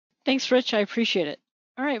Thanks, Rich. I appreciate it.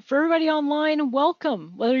 All right, for everybody online,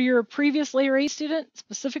 welcome. Whether you're a previous Layer 8 student,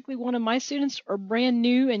 specifically one of my students, or brand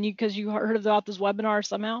new and because you heard about this webinar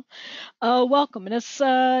somehow, welcome. And it's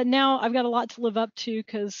now I've got a lot to live up to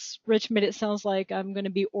because Rich made it sound like I'm going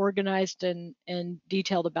to be organized and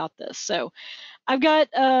detailed about this. So I've got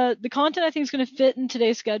the content I think is going to fit in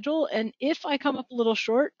today's schedule. And if I come up a little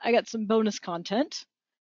short, I got some bonus content.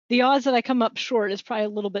 The odds that I come up short is probably a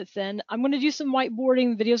little bit thin. I'm going to do some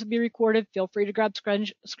whiteboarding. The videos will be recorded. Feel free to grab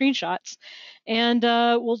screenshots. And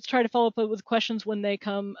we'll try to follow up with questions when they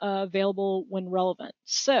come available when relevant.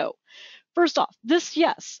 So first off, this,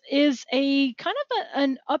 yes, is a kind of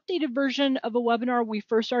an updated version of a webinar we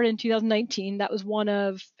first started in 2019. That was one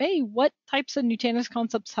of, hey, what types of Nutanix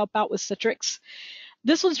concepts help out with Citrix?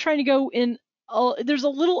 This one's trying to go in, there's a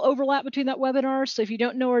little overlap between that webinar, so if you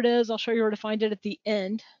don't know where it is, I'll show you where to find it at the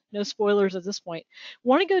end. No spoilers at this point.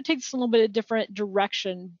 Want to go take this a little bit of different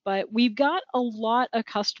direction, but we've got a lot of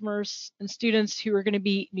customers and students who are going to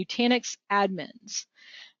be Nutanix admins.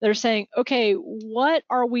 They're saying, okay, what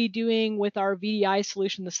are we doing with our VDI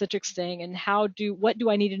solution, the Citrix thing, and what do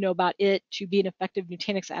I need to know about it to be an effective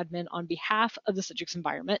Nutanix admin on behalf of the Citrix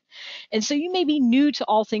environment? And so you may be new to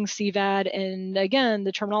all things CVAD, and again,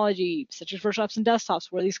 the terminology, Citrix Virtual Apps and Desktops,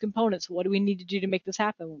 what are these components? What do we need to do to make this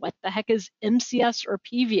happen? What the heck is MCS or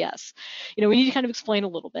PVS? You know, we need to kind of explain a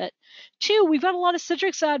little bit. Two, we've got a lot of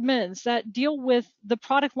Citrix admins that deal with the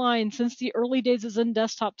product line since the early days of Zen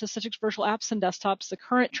Desktop to Citrix Virtual Apps and Desktops, the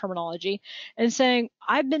current terminology, and saying,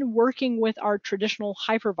 I've been working with our traditional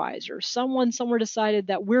hypervisor. Someone somewhere decided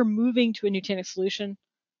that we're moving to a Nutanix solution.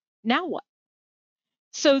 Now what?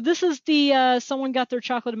 So this is the someone got their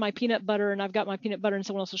chocolate and my peanut butter, and I've got my peanut butter and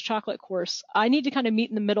someone else's chocolate course. I need to kind of meet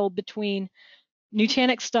in the middle between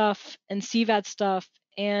Nutanix stuff and CVAD stuff,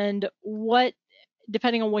 and what,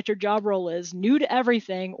 depending on what your job role is, new to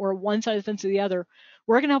everything or one side of the fence or the other,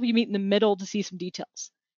 we're going to help you meet in the middle to see some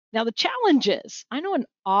details. Now, the challenge is, I know an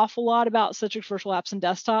awful lot about Citrix Virtual Apps and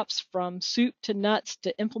Desktops, from soup to nuts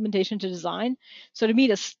to implementation to design. So to me,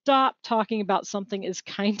 to stop talking about something is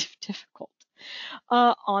kind of difficult.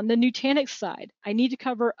 On the Nutanix side, I need to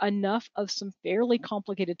cover enough of some fairly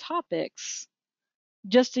complicated topics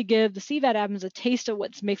just to give the CVAD admins a taste of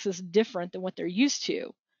what makes us different than what they're used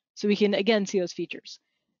to, so we can, again, see those features.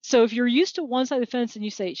 So if you're used to one side of the fence and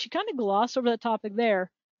you say, she kind of glossed over that topic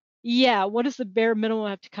there, yeah, what is the bare minimum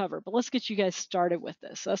I have to cover? But let's get you guys started with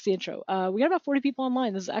this. That's the intro. We got about 40 people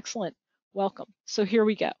online. This is excellent. Welcome. So here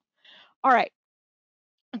we go. All right.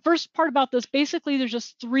 The first part about this, basically, there's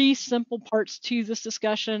just three simple parts to this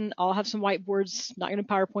discussion. I'll have some whiteboards, not going to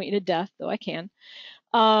PowerPoint you to death, though I can.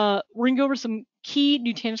 We're going to go over some key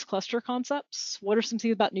Nutanix cluster concepts. What are some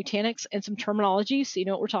things about Nutanix and some terminology so you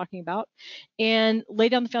know what we're talking about, and lay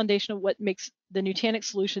down the foundation of what makes the Nutanix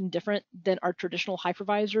solution different than our traditional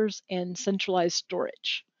hypervisors and centralized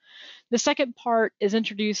storage. The second part is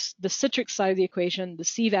introduce the Citrix side of the equation, the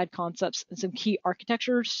CVAD concepts, and some key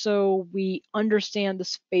architecture so we understand the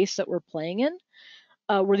space that we're playing in,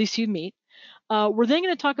 where these two meet. We're then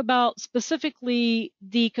going to talk about specifically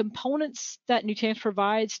the components that Nutanix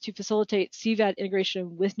provides to facilitate CVAD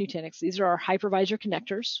integration with Nutanix. These are our hypervisor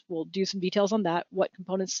connectors. We'll do some details on that, what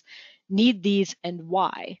components need these and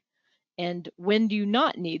why, and when do you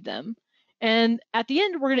not need them. And at the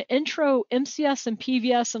end, we're going to intro MCS and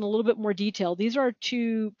PVS in a little bit more detail. These are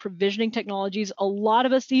two provisioning technologies. A lot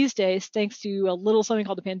of us these days, thanks to a little something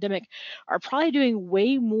called the pandemic, are probably doing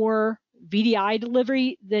way more VDI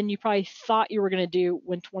delivery than you probably thought you were going to do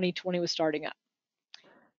when 2020 was starting up.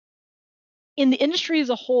 In the industry as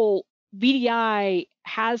a whole, VDI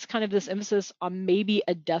has kind of this emphasis on maybe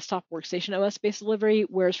a desktop workstation OS-based delivery,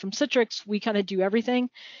 whereas from Citrix, we kind of do everything.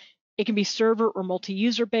 It can be server or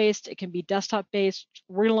multi-user based. It can be desktop based.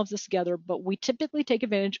 We're going to lump this together, but we typically take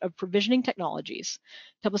advantage of provisioning technologies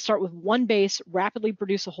to help us start with one base, rapidly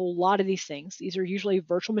produce a whole lot of these things. These are usually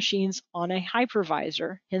virtual machines on a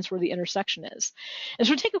hypervisor, hence where the intersection is. And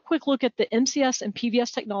so we'll take a quick look at the MCS and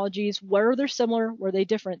PVS technologies. Where are they similar? Where are they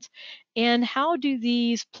different? And how do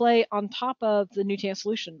these play on top of the Nutanix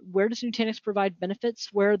solution? Where does Nutanix provide benefits?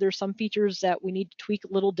 Where there's some features that we need to tweak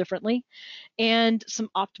a little differently? And some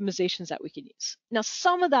optimizations that we can use. Now,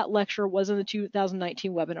 some of that lecture was in the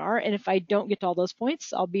 2019 webinar, and if I don't get to all those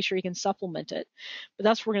points, I'll be sure you can supplement it, but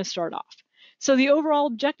that's where we're going to start off. So the overall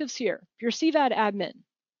objectives here, if you're a CVAD admin,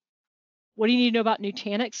 what do you need to know about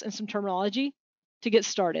Nutanix and some terminology to get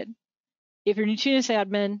started? If you're a Nutanix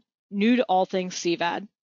admin, new to all things CVAD,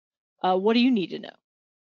 what do you need to know?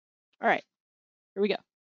 All right, here we go.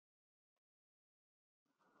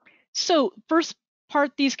 So first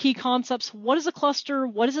apart these key concepts. What is a cluster?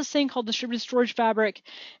 What is this thing called distributed storage fabric?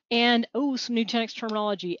 And some Nutanix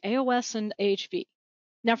terminology, AOS and AHV.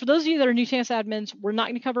 Now, for those of you that are Nutanix admins, we're not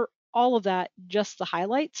going to cover all of that, just the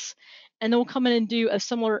highlights. And then we'll come in and do a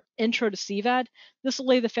similar intro to CVAD. This will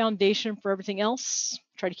lay the foundation for everything else.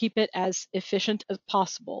 Try to keep it as efficient as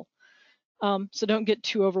possible. So don't get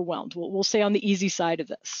too overwhelmed. We'll stay on the easy side of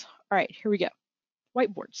this. All right, here we go.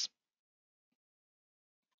 Whiteboards.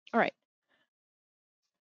 All right.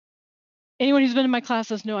 Anyone who's been in my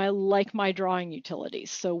classes know I like my drawing utilities,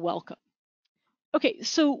 so welcome. Okay,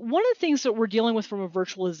 so one of the things that we're dealing with from a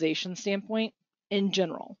virtualization standpoint in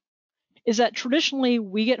general is that traditionally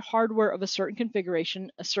we get hardware of a certain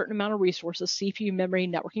configuration, a certain amount of resources, CPU, memory,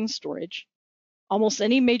 networking, storage. Almost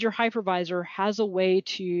any major hypervisor has a way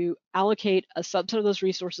to allocate a subset of those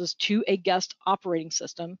resources to a guest operating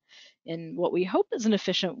system in what we hope is an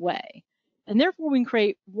efficient way. And therefore we can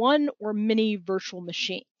create one or many virtual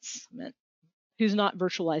machines. I mean, who's not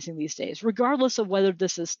virtualizing these days, regardless of whether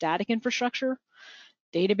this is static infrastructure,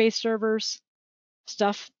 database servers,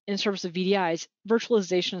 stuff in service of VDIs.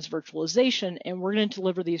 Virtualization is virtualization, and we're going to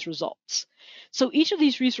deliver these results. So each of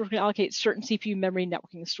these resources can allocate certain CPU, memory,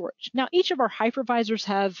 networking, and storage. Now, each of our hypervisors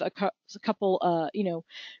have a couple,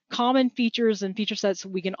 common features and feature sets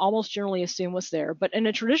we can almost generally assume what's there. But in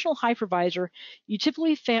a traditional hypervisor, you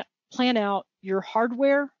typically plan out your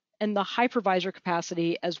hardware and the hypervisor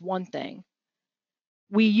capacity as one thing.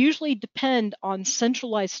 We usually depend on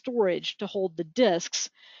centralized storage to hold the disks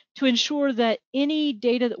to ensure that any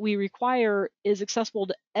data that we require is accessible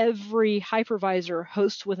to every hypervisor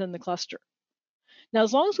host within the cluster. Now,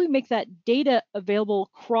 as long as we make that data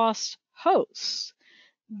available across hosts,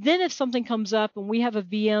 then if something comes up and we have a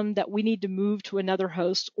VM that we need to move to another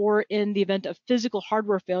host, or in the event of physical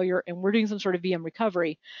hardware failure and we're doing some sort of VM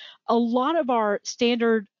recovery, a lot of our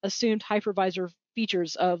standard assumed hypervisor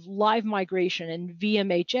features of live migration and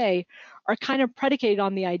VMHA are kind of predicated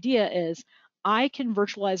on the idea is I can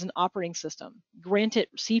virtualize an operating system, grant it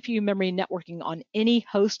CPU, memory, networking on any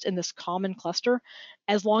host in this common cluster,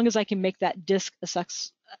 as long as I can make that disk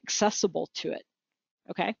accessible to it,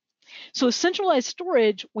 okay? So centralized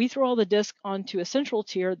storage, we throw all the disk onto a central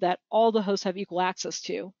tier that all the hosts have equal access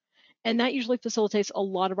to, and that usually facilitates a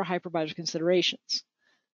lot of our hypervisor considerations.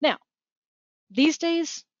 Now, these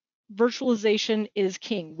days, virtualization is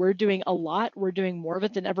king. We're doing a lot. We're doing more of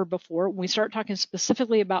it than ever before. When we start talking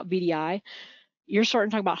specifically about VDI, you're starting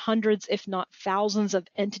to talk about hundreds, if not thousands, of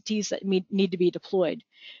entities that need to be deployed.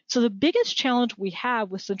 So the biggest challenge we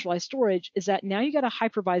have with centralized storage is that now you got a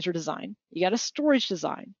hypervisor design, you got a storage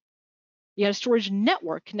design, you got a storage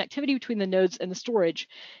network, connectivity between the nodes and the storage.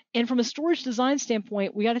 And from a storage design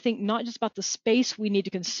standpoint, we got to think not just about the space we need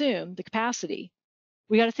to consume, the capacity.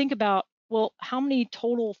 We got to think about, well, how many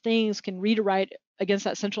total things can read or write against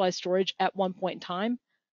that centralized storage at one point in time?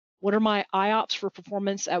 What are my IOPS for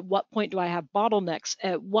performance? At what point do I have bottlenecks?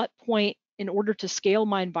 At what point, in order to scale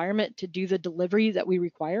my environment to do the delivery that we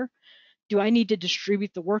require, do I need to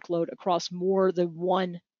distribute the workload across more than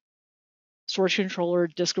one storage controller,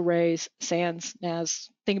 disk arrays, SANs, NAS?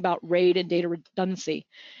 Think about RAID and data redundancy.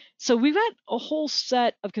 So we've got a whole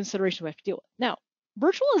set of considerations we have to deal with. Now,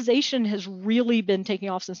 virtualization has really been taking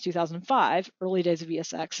off since 2005, early days of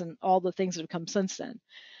ESX, and all the things that have come since then.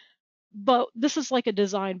 But this is like a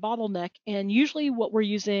design bottleneck, and usually what we're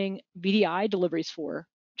using VDI deliveries for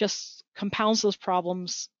just compounds those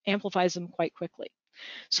problems, amplifies them quite quickly.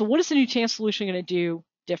 So what is the Nutanix solution going to do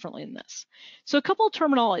differently in this? So a couple of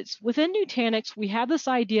terminologies. Within Nutanix, we have this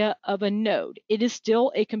idea of a node. It is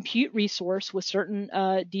still a compute resource with certain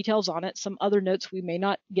details on it. Some other notes we may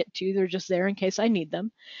not get to. They're just there in case I need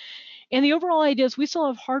them. And the overall idea is we still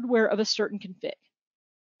have hardware of a certain config.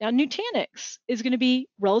 Now, Nutanix is going to be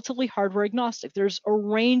relatively hardware agnostic. There's a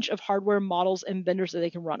range of hardware models and vendors that they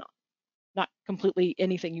can run on. Not completely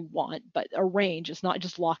anything you want, but a range. It's not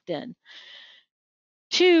just locked in.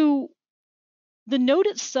 Two, the node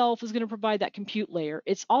itself is going to provide that compute layer.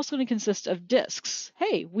 It's also going to consist of disks.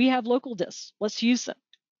 Hey, we have local disks. Let's use them.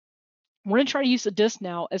 We're going to try to use the disk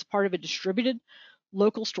now as part of a distributed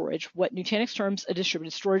local storage, what Nutanix terms a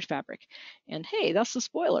distributed storage fabric. And hey, that's the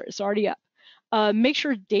spoiler. It's already up. Make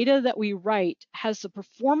sure data that we write has the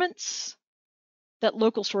performance that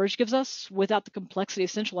local storage gives us without the complexity of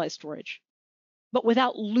centralized storage, but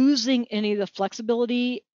without losing any of the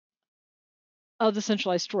flexibility of the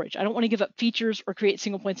centralized storage. I don't want to give up features or create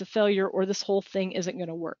single points of failure, or this whole thing isn't going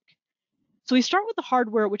to work. So we start with the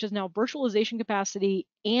hardware, which is now virtualization capacity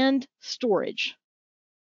and storage.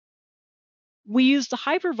 We use the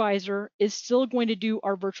hypervisor is still going to do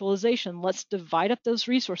our virtualization. Let's divide up those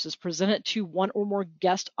resources, present it to one or more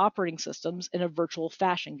guest operating systems in a virtual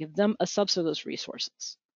fashion, give them a subset of those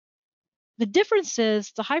resources. The difference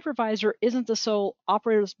is the hypervisor isn't the sole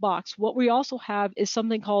operator's box. What we also have is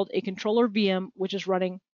something called a controller VM, which is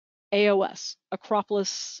running AOS,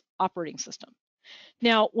 Acropolis operating system.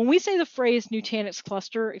 Now, when we say the phrase Nutanix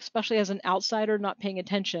cluster, especially as an outsider not paying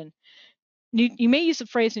attention, you may use the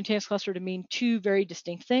phrase Nutanix cluster to mean two very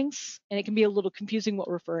distinct things, and it can be a little confusing what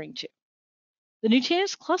we're referring to. The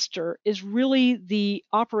Nutanix cluster is really the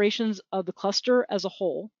operations of the cluster as a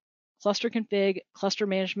whole, cluster config, cluster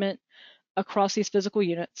management across these physical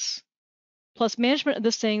units, plus management of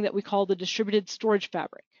this thing that we call the distributed storage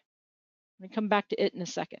fabric. I'm going to come back to it in a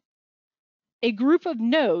second. A group of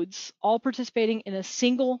nodes all participating in a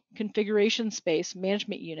single configuration space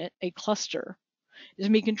management unit, a cluster, is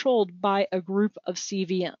going to be controlled by a group of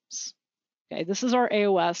CVMs. Okay, this is our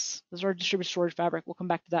AOS, this is our distributed storage fabric. We'll come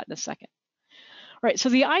back to that in a second. All right, so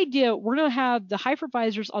the idea, we're going to have the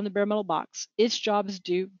hypervisors on the bare metal box. Its job is to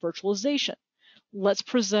do virtualization. Let's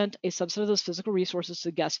present a subset of those physical resources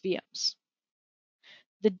to guest VMs.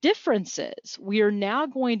 The difference is we are now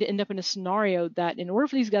going to end up in a scenario that in order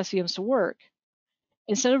for these guest VMs to work,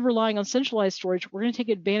 instead of relying on centralized storage, we're going to take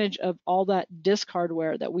advantage of all that disk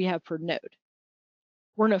hardware that we have per node.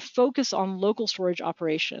 We're going to focus on local storage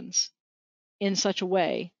operations in such a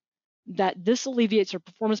way that this alleviates our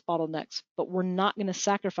performance bottlenecks, but we're not going to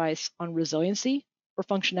sacrifice on resiliency or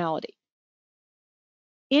functionality.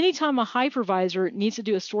 Anytime a hypervisor needs to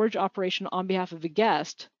do a storage operation on behalf of a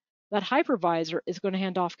guest, that hypervisor is going to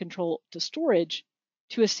hand off control to storage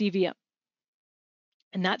to a CVM.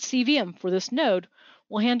 And that CVM for this node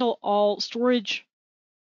will handle all storage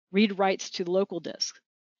read writes to the local disk.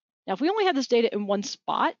 Now, if we only had this data in one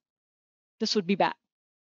spot, this would be bad.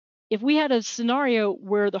 If we had a scenario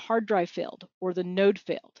where the hard drive failed or the node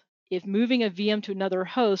failed, if moving a VM to another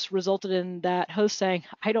host resulted in that host saying,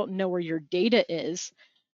 I don't know where your data is,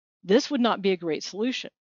 this would not be a great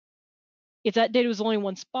solution. If that data was only in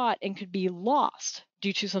one spot and could be lost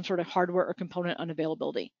due to some sort of hardware or component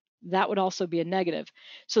unavailability, that would also be a negative.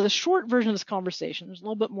 So the short version of this conversation, there's a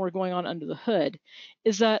little bit more going on under the hood,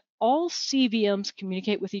 is that all CVMs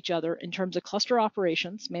communicate with each other in terms of cluster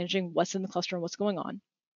operations, managing what's in the cluster and what's going on,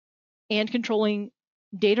 and controlling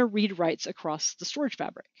data read writes across the storage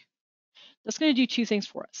fabric. That's going to do two things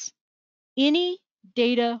for us. Any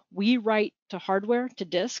data we write to hardware, to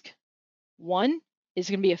disk, one, is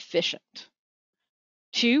going to be efficient.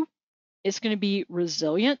 Two, it's going to be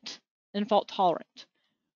resilient and fault tolerant.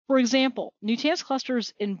 For example, Nutanix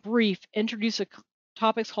clusters in brief introduce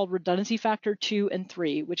topics called redundancy factor 2 and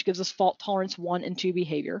 3, which gives us fault tolerance 1 and 2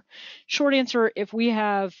 behavior. Short answer, if we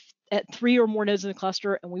have at 3 or more nodes in the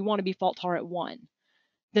cluster and we want to be fault tolerant 1,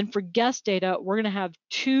 then for guest data, we're going to have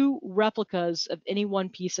 2 replicas of any one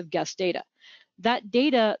piece of guest data. That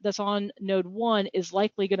data that's on node 1 is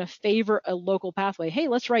likely going to favor a local pathway. Hey,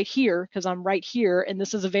 let's write here because I'm right here and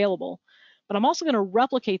this is available. But I'm also going to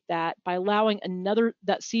replicate that by allowing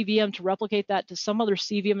that CVM to replicate that to some other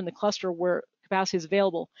CVM in the cluster where capacity is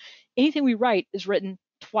available. Anything we write is written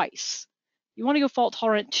twice. You want to go fault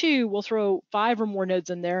tolerant 2, we'll throw 5 or more nodes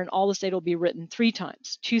in there and all this data will be written 3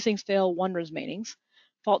 times. 2 things fail, 1 remains.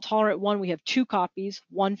 Fault tolerant 1, we have 2 copies,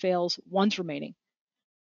 1 fails, 1's remaining.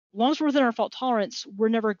 As long as we're within our fault tolerance, we're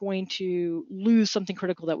never going to lose something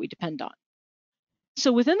critical that we depend on.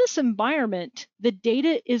 So within this environment, the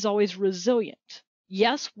data is always resilient.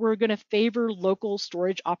 Yes, we're going to favor local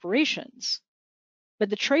storage operations, but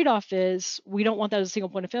the trade-off is we don't want that as a single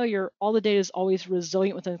point of failure. All the data is always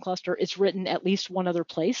resilient within the cluster. It's written at least one other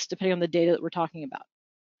place, depending on the data that we're talking about.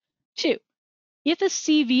 2, if a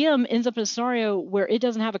CVM ends up in a scenario where it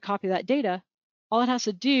doesn't have a copy of that data, all it has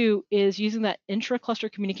to do is using that intra-cluster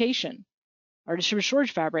communication, our distributed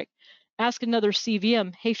storage fabric, ask another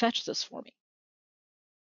CVM, hey, fetch this for me.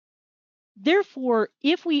 Therefore,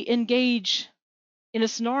 if we engage in a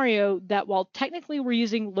scenario that while technically we're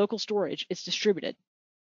using local storage, it's distributed,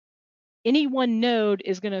 any one node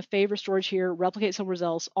is going to favor storage here, replicate somewhere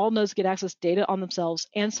else. All nodes get access data on themselves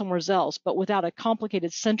and somewhere else, but without a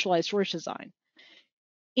complicated centralized storage design.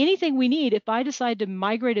 Anything we need, if I decide to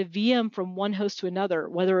migrate a VM from one host to another,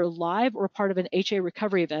 whether live or part of an HA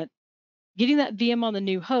recovery event, getting that VM on the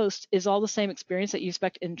new host is all the same experience that you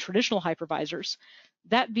expect in traditional hypervisors.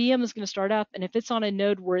 That VM is going to start up, and if it's on a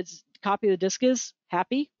node where its copy of the disk is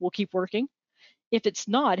happy, we'll keep working. If it's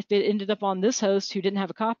not, if it ended up on this host who didn't have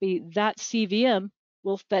a copy, that CVM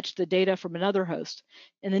will fetch the data from another host.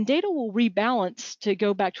 And then data will rebalance to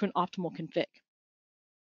go back to an optimal config.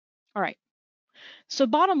 All right. So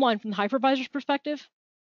bottom line, from the hypervisor's perspective,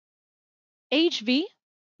 HV,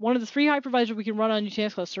 one of the 3 hypervisors we can run on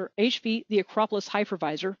Nutanix cluster, HV, the Acropolis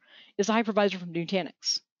hypervisor, is a hypervisor from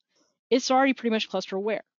Nutanix. It's already pretty much cluster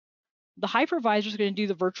aware. The hypervisor is going to do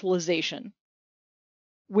the virtualization.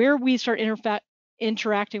 Where we start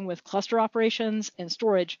interacting with cluster operations and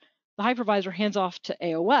storage, the hypervisor hands off to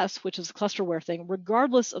AOS, which is a cluster-aware thing,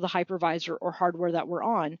 regardless of the hypervisor or hardware that we're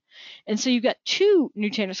on. And so you've got 2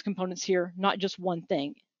 Nutanix components here, not just one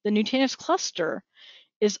thing. The Nutanix cluster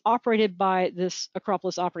is operated by this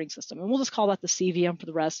Acropolis operating system, and we'll just call that the CVM for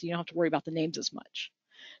the rest, so you don't have to worry about the names as much.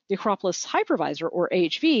 The Acropolis hypervisor, or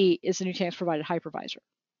AHV, is the Nutanix-provided hypervisor.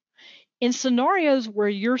 In scenarios where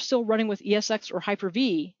you're still running with ESX or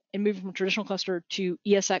Hyper-V and moving from traditional cluster to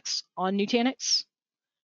ESX on Nutanix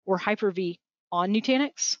or Hyper-V on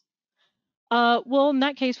Nutanix, well, in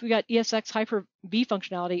that case, we got ESX Hyper-V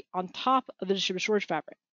functionality on top of the distributed storage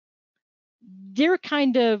fabric. They're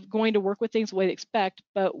kind of going to work with things the way they expect,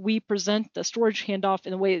 but we present the storage handoff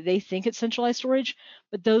in the way that they think it's centralized storage,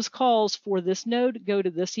 but those calls for this node go to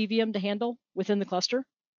this CVM to handle within the cluster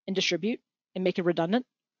and distribute and make it redundant.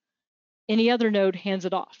 Any other node hands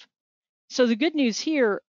it off. So the good news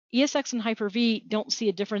here, ESX and Hyper-V don't see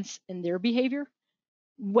a difference in their behavior.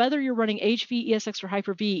 Whether you're running HV, ESX, or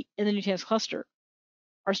Hyper-V in the Nutanix cluster,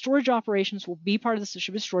 our storage operations will be part of this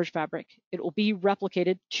distributed storage fabric. It will be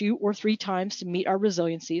replicated 2 or 3 times to meet our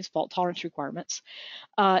resiliencies, fault tolerance requirements.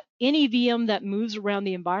 Any VM that moves around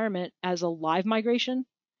the environment as a live migration,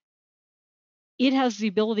 it has the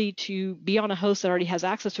ability to be on a host that already has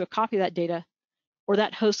access to a copy of that data, or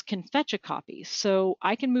that host can fetch a copy. So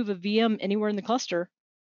I can move a VM anywhere in the cluster,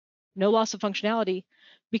 no loss of functionality,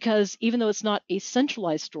 because even though it's not a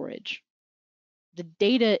centralized storage, the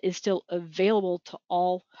data is still available to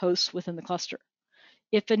all hosts within the cluster.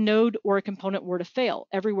 If a node or a component were to fail,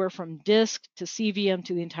 everywhere from disk to CVM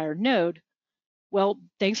to the entire node, well,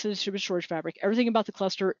 thanks to the distributed storage fabric, everything about the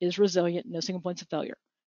cluster is resilient, no single points of failure.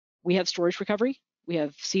 We have storage recovery, we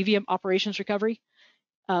have CVM operations recovery.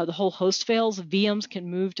 The whole host fails, VMs can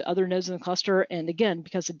move to other nodes in the cluster, and again,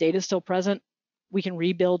 because the data is still present, we can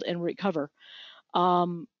rebuild and recover.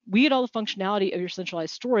 We get all the functionality of your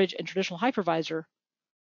centralized storage and traditional hypervisor,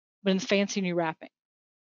 but in fancy new wrapping.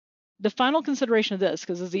 The final consideration of this,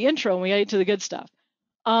 because it's the intro and we get to the good stuff,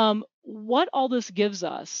 what all this gives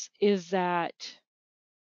us is that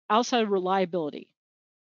outside of reliability,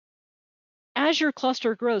 as your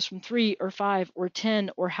cluster grows from 3 or 5 or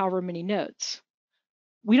 10 or however many nodes,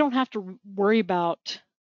 we don't have to worry about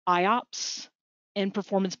IOPS and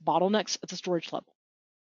performance bottlenecks at the storage level.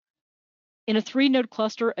 In a 3-node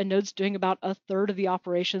cluster, a node's doing about 1/3 of the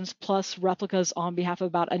operations plus replicas on behalf of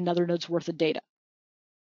about another node's worth of data.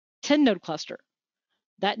 10-node cluster,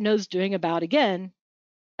 that node's doing about, again,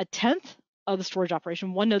 1/10 of the storage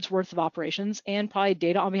operation, 1 node's worth of operations, and probably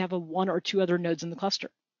data on behalf of 1 or 2 other nodes in the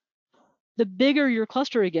cluster. The bigger your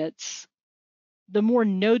cluster gets, the more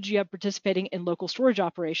nodes you have participating in local storage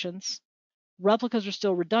operations. Replicas are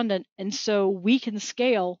still redundant, and so we can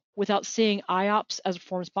scale without seeing IOPS as a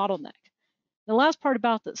performance bottleneck. The last part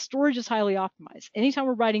about this, storage is highly optimized. Anytime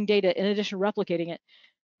we're writing data, in addition to replicating it,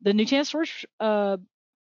 the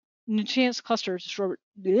Nutanix cluster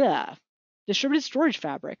distributed storage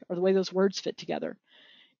fabric, or the way those words fit together,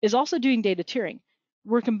 is also doing data tiering.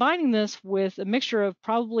 We're combining this with a mixture of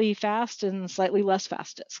probably fast and slightly less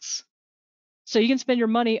fast disks. So you can spend your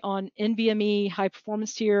money on NVMe high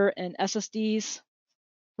performance tier and SSDs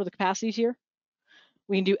for the capacity tier.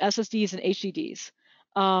 We can do SSDs and HDDs.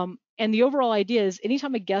 And the overall idea is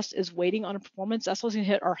anytime a guest is waiting on a performance, that's what's going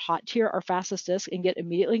to hit our hot tier, our fastest disk, and get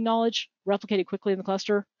immediately acknowledged, replicated quickly in the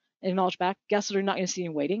cluster, and acknowledged back. Guests are not going to see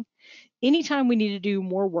any waiting. Anytime we need to do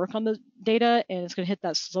more work on the data and it's going to hit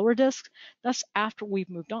that slower disk, that's after we've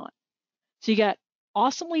moved on. So you got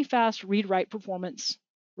awesomely fast read-write performance,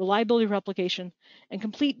 reliability replication, and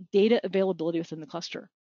complete data availability within the cluster.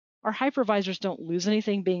 Our hypervisors don't lose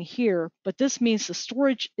anything being here, but this means the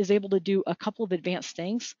storage is able to do a couple of advanced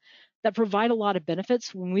things that provide a lot of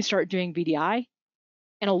benefits when we start doing VDI,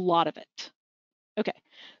 and a lot of it. Okay,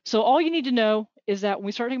 so all you need to know is that when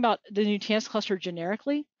we start talking about the Nutanix cluster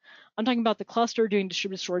generically, I'm talking about the cluster doing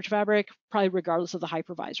distributed storage fabric, probably regardless of the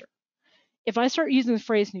hypervisor. If I start using the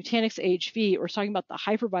phrase Nutanix AHV, or talking about the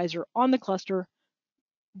hypervisor on the cluster,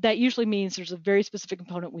 that usually means there's a very specific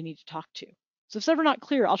component we need to talk to. So if it's ever not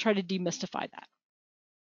clear, I'll try to demystify that.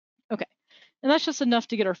 Okay, and that's just enough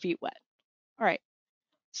to get our feet wet. All right,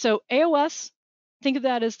 so AOS, think of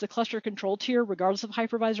that as the cluster control tier, regardless of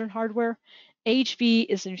hypervisor and hardware. AHV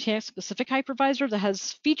is the Nutanix specific hypervisor that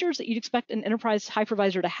has features that you'd expect an enterprise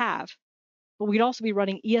hypervisor to have, but we'd also be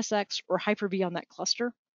running ESX or Hyper-V on that cluster.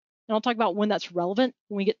 And I'll talk about when that's relevant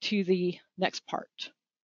when we get to the next part.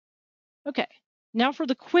 Okay, now for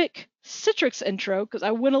the quick Citrix intro, because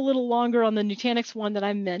I went a little longer on the Nutanix one than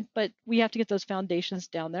I meant, but we have to get those foundations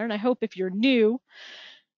down there. And I hope if you're new,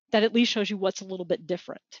 that at least shows you what's a little bit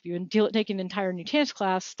different. If you take an entire Nutanix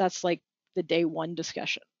class, that's like the day one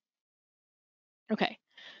discussion. Okay,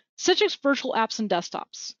 Citrix virtual apps and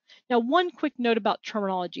desktops. Now, one quick note about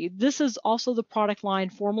terminology. This is also the product line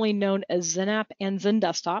formerly known as XenApp and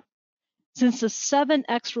XenDesktop. Since the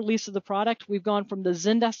 7X release of the product, we've gone from the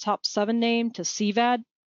XenDesktop 7 name to CVAD.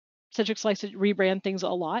 Citrix likes to rebrand things a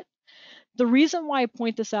lot. The reason why I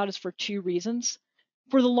point this out is for two reasons.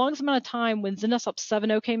 For the longest amount of time, when XenDesktop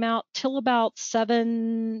 7.0 came out, till about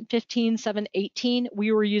 7.15, 7.18,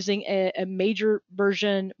 we were using a major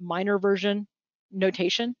version, minor version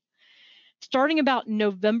notation. Starting about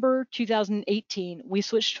November 2018, we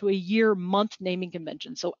switched to a year-month naming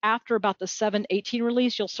convention. So after about the 7.18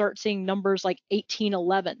 release, you'll start seeing numbers like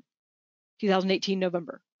 18.11, 2018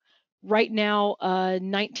 November. Right now,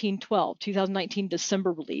 19.12, 2019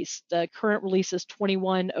 December release. The current release is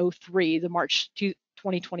 21.03, the March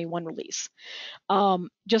 2021 release.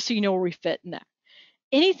 Just so you know where we fit in that.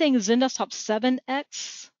 Anything XenDesktop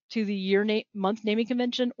 7X to the month naming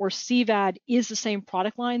convention or CVAD is the same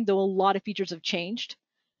product line, though a lot of features have changed.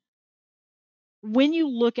 When you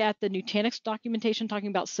look at the Nutanix documentation talking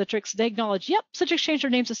about Citrix, they acknowledge, yep, Citrix changed their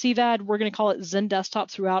names to CVAD. We're going to call it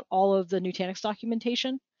XenDesktop throughout all of the Nutanix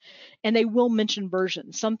documentation. And they will mention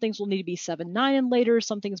versions. Some things will need to be 7.9 and later.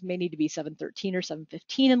 Some things may need to be 7.13 or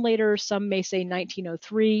 7.15 and later. Some may say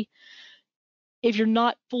 19.03. If you're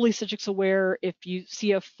not fully Citrix aware, if you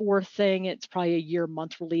see a 4 thing, it's probably a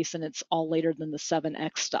year-month release, and it's all later than the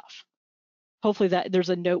 7X stuff. Hopefully that there's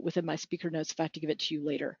a note within my speaker notes if I have to give it to you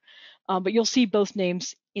later. But you'll see both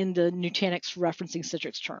names in the Nutanix referencing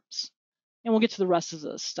Citrix terms. And we'll get to the rest of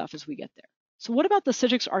the stuff as we get there. So what about the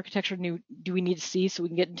Citrix architecture do we need to see so we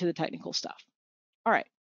can get into the technical stuff? All right.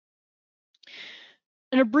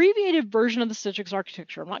 An abbreviated version of the Citrix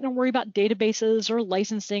architecture. I'm not going to worry about databases or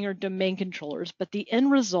licensing or domain controllers, but the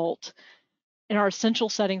end result in our essential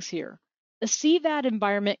settings here. A CVAD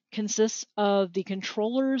environment consists of the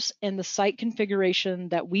controllers and the site configuration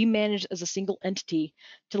that we manage as a single entity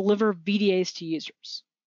to deliver VDAs to users.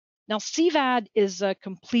 Now, CVAD is a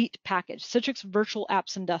complete package, Citrix Virtual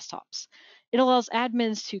Apps and Desktops. It allows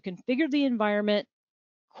admins to configure the environment,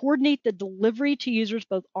 coordinate the delivery to users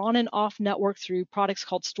both on and off network through products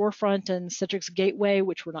called Storefront and Citrix Gateway,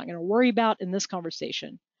 which we're not going to worry about in this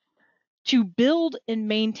conversation, to build and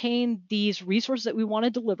maintain these resources that we want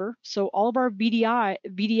to deliver. So all of our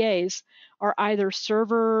VDAs are either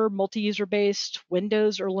server, multi-user based,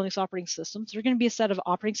 Windows, or Linux operating systems. They're going to be a set of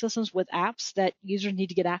operating systems with apps that users need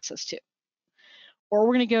to get access to. Or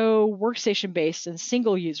we're going to go workstation based and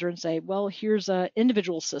single user and say, well, here's an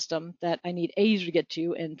individual system that I need a user to get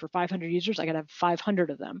to, and for 500 users, I got to have 500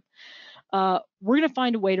 of them. We're going to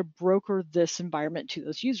find a way to broker this environment to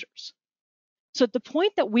those users. So at the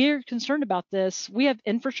point that we're concerned about this, we have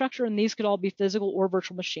infrastructure, and these could all be physical or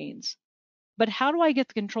virtual machines. But how do I get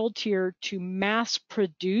the control tier to mass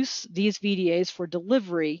produce these VDAs for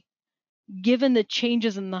delivery, given the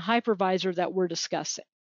changes in the hypervisor that we're discussing?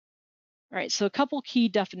 All right, so a couple key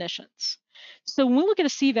definitions. So when we look at a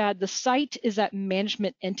CVAD, the site is that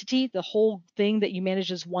management entity. The whole thing that you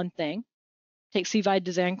manage is one thing. Take CVAD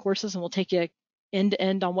design courses and we'll take you end to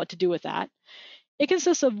end on what to do with that. It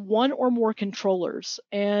consists of one or more controllers,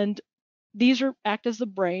 and these act as the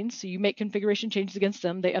brains. So you make configuration changes against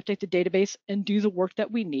them. They update the database and do the work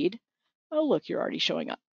that we need. Oh, look, you're already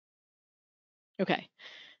showing up. Okay.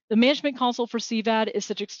 The management console for CVAD is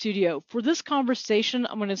Citrix Studio. For this conversation,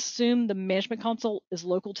 I'm going to assume the management console is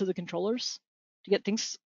local to the controllers to get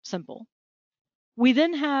things simple. We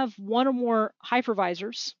then have one or more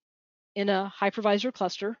hypervisors in a hypervisor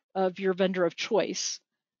cluster of your vendor of choice.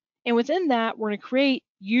 And within that, we're going to create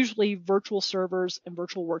usually virtual servers and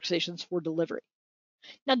virtual workstations for delivery.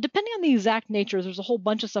 Now, depending on the exact nature, there's a whole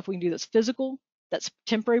bunch of stuff we can do that's physical, that's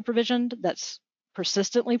temporary provisioned, that's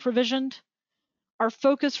persistently provisioned. Our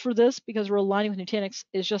focus for this, because we're aligning with Nutanix,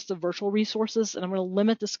 is just the virtual resources, and I'm going to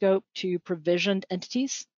limit the scope to provisioned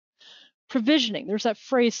entities. Provisioning, there's that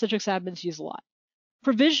phrase Citrix admins use a lot.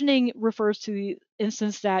 Provisioning refers to the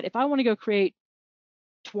instance that if I want to go create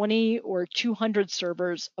 20 or 200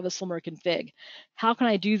 servers of a similar config, how can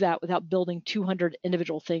I do that without building 200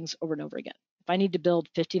 individual things over and over again? If I need to build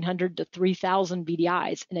 1,500 to 3,000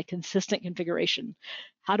 VDIs in a consistent configuration,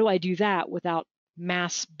 how do I do that without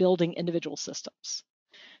mass building individual systems?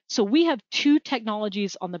 So we have two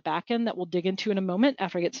technologies on the back end that we'll dig into in a moment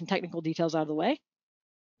after I get some technical details out of the way.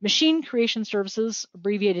 Machine Creation Services,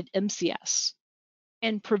 abbreviated MCS,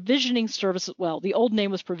 and Provisioning Services, well, the old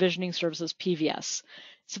name was Provisioning Services, PVS.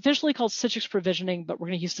 It's officially called Citrix Provisioning, but we're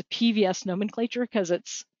going to use the PVS nomenclature because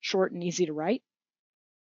it's short and easy to write.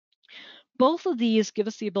 Both of these give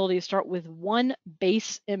us the ability to start with one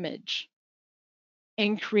base image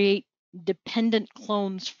and create dependent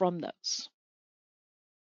clones from those.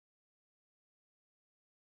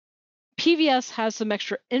 PVS has some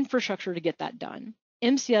extra infrastructure to get that done.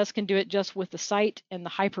 MCS can do it just with the site and the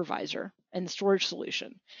hypervisor and the storage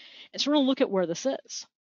solution. And so we're going to look at where this is.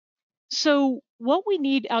 So what we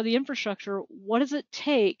need out of the infrastructure, what does it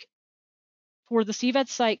take for the CVAD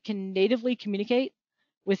site can natively communicate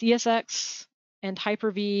with ESX and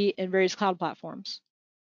Hyper-V and various cloud platforms?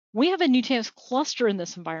 We have a Nutanix cluster in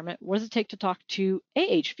this environment. What does it take to talk to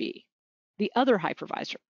AHV, the other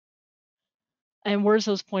hypervisor? And where's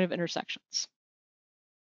those point of intersections?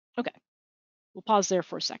 Okay, we'll pause there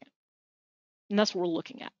for a second. And that's what we're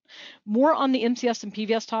looking at. More on the MCS and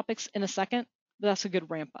PVS topics in a second, but that's a good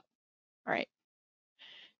ramp up. All right.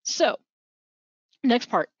 So next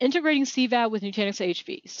part, integrating CVAD with Nutanix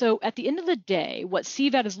AHV. So at the end of the day, what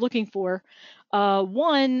CVAD is looking for,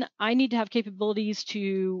 one, I need to have capabilities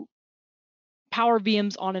to power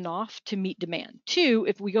VMs on and off to meet demand. Two,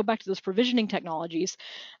 if we go back to those provisioning technologies,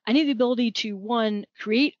 I need the ability to, one,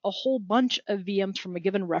 create a whole bunch of VMs from a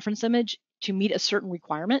given reference image to meet a certain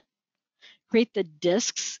requirement, create the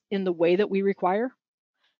disks in the way that we require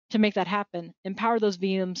to make that happen, and power those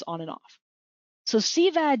VMs on and off. So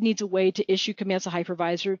CVAD needs a way to issue commands to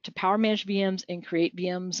hypervisor to power manage VMs and create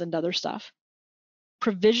VMs and other stuff.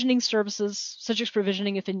 Provisioning services, Citrix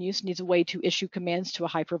provisioning if in use, needs a way to issue commands to a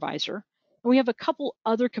hypervisor. And we have a couple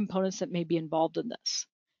other components that may be involved in this.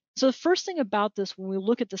 So the first thing about this, when we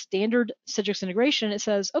look at the standard Citrix integration, it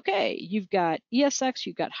says, okay, you've got ESX,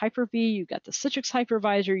 you've got Hyper-V, you've got the Citrix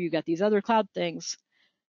hypervisor, you've got these other cloud things.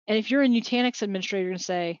 And if you're a Nutanix administrator, you're going to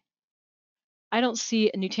say, I don't see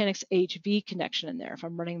a Nutanix AHV connection in there if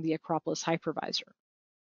I'm running the Acropolis hypervisor.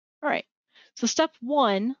 All right, so step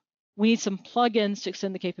one, we need some plugins to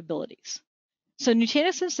extend the capabilities. So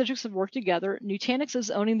Nutanix and Citrix have worked together. Nutanix is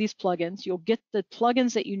owning these plugins. You'll get the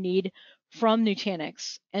plugins that you need from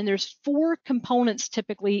Nutanix. And there's 4 components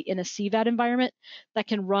typically in a CVAD environment that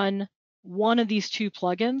can run one of these 2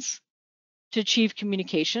 plugins to achieve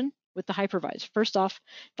communication with the hypervisor. First off,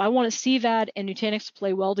 if I want a CVAD and Nutanix to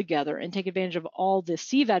play well together and take advantage of all the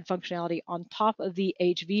CVAD functionality on top of the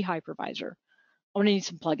HV hypervisor, I'm going to need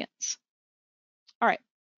some plugins. All right.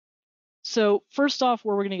 So first off,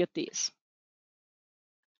 where we're going to get these.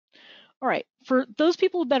 All right, for those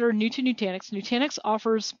people that are new to Nutanix, Nutanix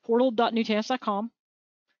offers portal.nutanix.com,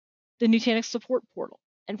 the Nutanix support portal.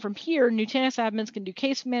 And from here, Nutanix admins can do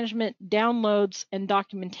case management, downloads, and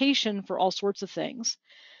documentation for all sorts of things.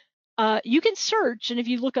 You can search, and if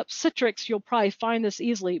you look up Citrix, you'll probably find this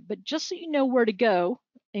easily, but just so you know where to go,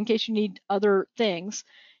 in case you need other things,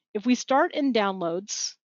 if we start in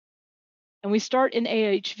downloads, and we start in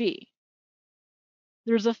AHV,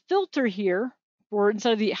 there's a filter here for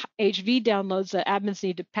instead of the HV downloads that admins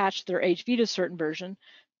need to patch their HV to a certain version,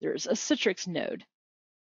 there's a Citrix node.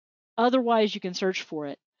 Otherwise, you can search for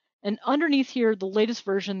it. And underneath here, the latest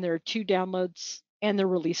version, there are 2 downloads and their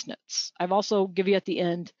release notes. I've also given you at the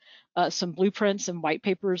end some blueprints and white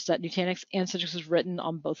papers that Nutanix and Citrix has written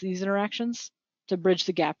on both of these interactions to bridge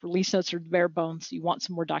the gap. Release notes are bare bones. You want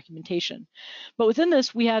some more documentation. But within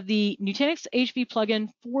this, we have the Nutanix HV plugin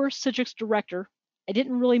for Citrix Director. I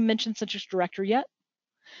didn't really mention Citrix Director yet.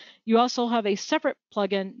 You also have a separate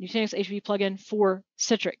plugin, Nutanix HV plugin for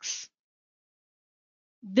Citrix.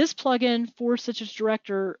 This plugin for Citrix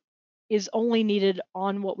Director is only needed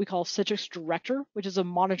on what we call Citrix Director, which is a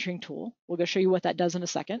monitoring tool. We'll go show you what that does in a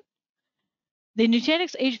second. The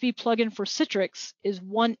Nutanix HV plugin for Citrix is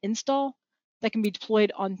one install that can be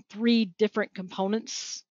deployed on 3 different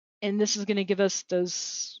components, and this is going to give us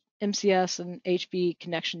those MCS and HV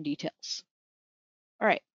connection details. All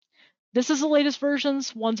right, this is the latest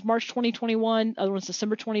versions. One's March 2021, other one's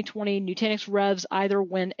December 2020. Nutanix revs either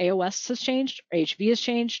when AOS has changed, or HV has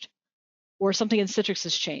changed, or something in Citrix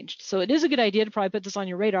has changed. So it is a good idea to probably put this on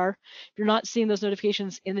your radar. If you're not seeing those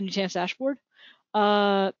notifications in the Nutanix dashboard,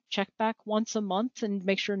 check back once a month and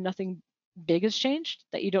make sure nothing big has changed,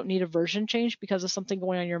 that you don't need a version change because of something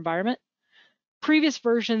going on in your environment. Previous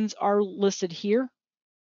versions are listed here.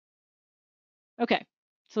 Okay,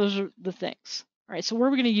 so those are the things. All right, so where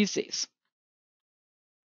are we going to use these?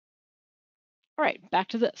 All right, back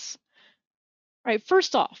to this. All right,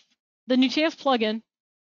 first off, the Nutanix plugin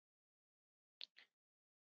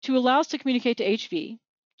To allow us to communicate to HV,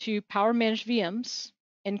 to power manage VMs,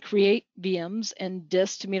 and create VMs and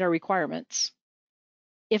disks to meet our requirements,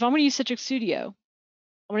 if I'm going to use Citrix Studio,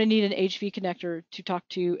 I'm going to need an HV connector to talk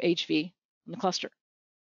to HV on the cluster.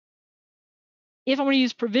 If I'm going to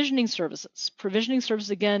use provisioning services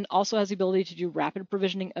again also has the ability to do rapid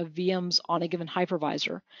provisioning of VMs on a given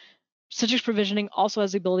hypervisor. Citrix provisioning also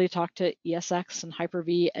has the ability to talk to ESX and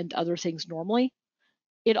Hyper-V and other things normally.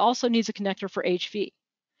 It also needs a connector for HV.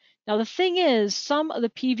 Now the thing is, some of the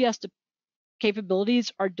PVS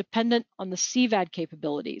capabilities are dependent on the CVAD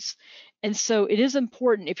capabilities. And so it is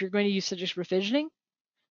important, if you're going to use Citrix provisioning,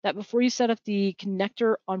 that before you set up the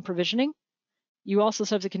connector on provisioning, you also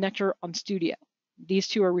set up the connector on Studio. These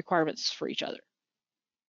two are requirements for each other.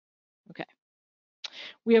 Okay.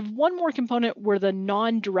 We have one more component where the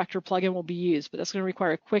non-director plugin will be used, but that's going to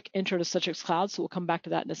require a quick intro to Citrix Cloud, so we'll come back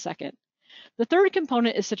to that in a second. The third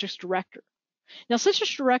component is Citrix Director. Now,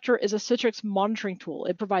 Citrix Director is a Citrix monitoring tool.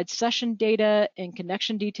 It provides session data and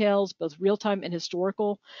connection details, both real-time and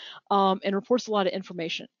historical, and reports a lot of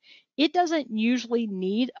information. It doesn't usually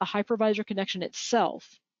need a hypervisor connection itself,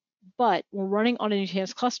 but when running on a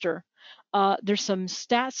Nutanix cluster, there's some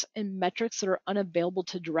stats and metrics that are unavailable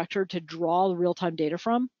to Director to draw the real-time data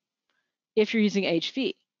from if you're using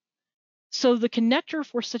HV. So the connector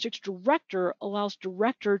for Citrix Director allows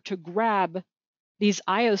Director to grab these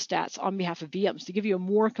IO stats on behalf of VMs to give you a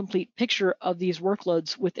more complete picture of these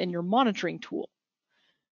workloads within your monitoring tool.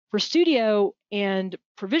 For Studio and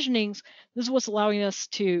provisionings, this is what's allowing us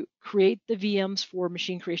to create the VMs for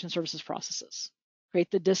machine creation services processes,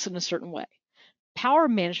 create the disks in a certain way, power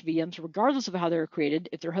manage VMs regardless of how they're created,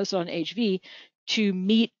 if they're hosted on HV, to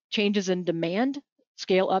meet changes in demand,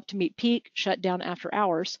 scale up to meet peak, shut down after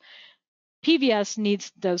hours. PVS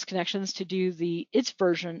needs those connections to do its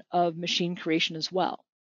version of machine creation as well.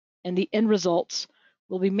 And the end results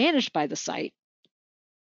will be managed by the site.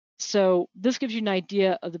 So this gives you an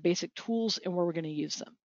idea of the basic tools and where we're going to use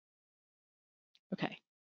them. Okay.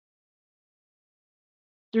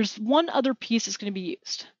 There's one other piece that's going to be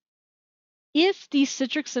used. If the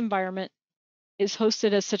Citrix environment is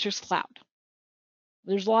hosted as Citrix Cloud,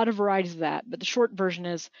 there's a lot of varieties of that, but the short version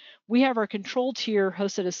is we have our control tier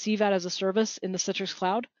hosted as CVAD as a service in the Citrix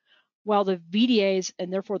Cloud, while the VDAs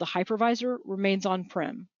and therefore the hypervisor remains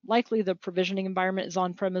on-prem. Likely the provisioning environment is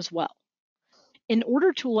on-prem as well. In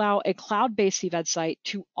order to allow a cloud-based CVAD site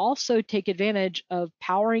to also take advantage of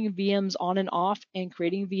powering VMs on and off and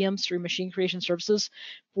creating VMs through machine creation services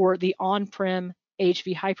for the on-prem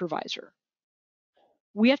HV hypervisor,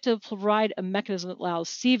 we have to provide a mechanism that allows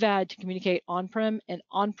CVAD to communicate on-prem and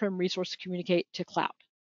on-prem resource to communicate to cloud.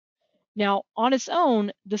 Now, on its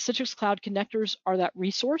own, the Citrix Cloud connectors are that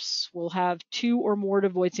resource. We'll have 2 or more to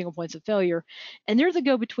avoid single points of failure, and they're the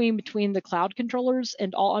go-between between the cloud controllers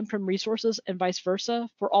and all on-prem resources and vice versa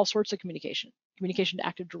for all sorts of communication. Communication to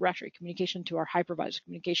Active Directory, communication to our hypervisor,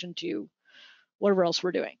 communication to whatever else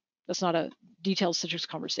we're doing. That's not a detailed Citrix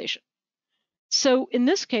conversation. So in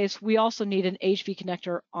this case, we also need an HV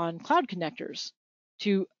connector on cloud connectors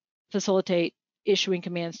to facilitate issuing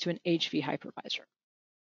commands to an HV hypervisor.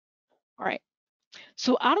 All right,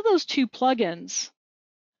 so out of those 2 plugins,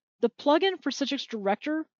 the plugin for Citrix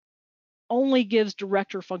Director only gives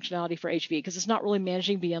Director functionality for HV because it's not really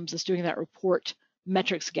managing VMs, it's doing that report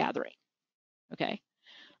metrics gathering, okay?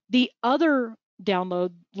 The other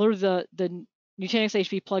download, the Nutanix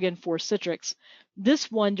HV plugin for Citrix,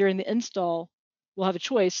 this one during the install will have a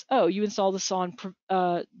choice. Oh, you install this on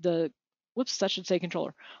on the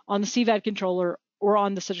CVAD controller or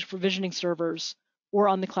on the Citrix provisioning servers or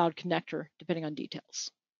on the cloud connector, depending on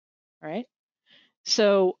details. All right.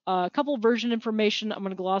 So a couple of version information, I'm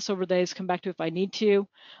going to gloss over these, come back to if I need to.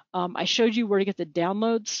 I showed you where to get the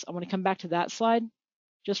downloads. I want to come back to that slide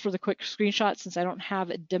just for the quick screenshot since I don't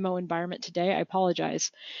have a demo environment today. I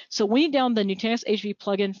apologize. So when you download the Nutanix HV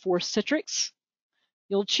plugin for Citrix,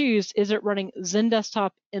 you'll choose, is it running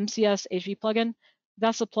XenDesktop MCS HV plugin?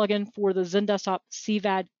 That's a plugin for the XenDesktop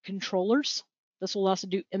CVAD controllers. This will allow us to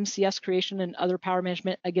do MCS creation and other power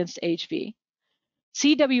management against HV.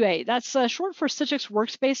 CWA, that's short for Citrix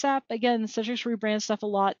Workspace App. Again, Citrix rebrands stuff a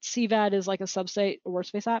lot. CVAD is like a subset of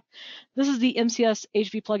Workspace App. This is the MCS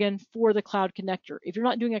HV plugin for the cloud connector. If you're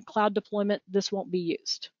not doing a cloud deployment, this won't be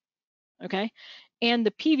used. Okay, and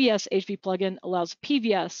the PVS HV plugin allows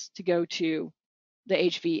PVS to go to the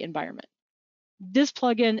HV environment. This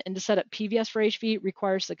plugin and to set up PVS for HV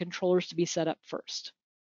requires the controllers to be set up first.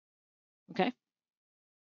 Okay.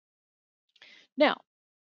 Now,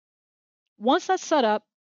 once that's set up,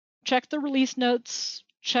 check the release notes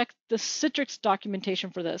check the Citrix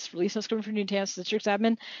documentation for this. Release notes coming from Nutanix, Citrix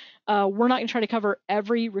admin. We're not going to try to cover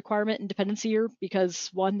every requirement and dependency here because,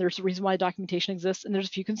 one, there's a reason why documentation exists, and there's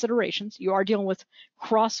a few considerations. You are dealing with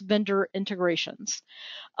cross-vendor integrations.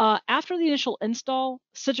 After the initial install,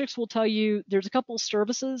 Citrix will tell you there's a couple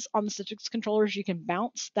services on the Citrix controllers you can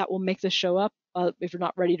bounce that will make this show up if you're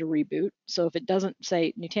not ready to reboot. So if it doesn't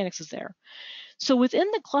say Nutanix is there. So within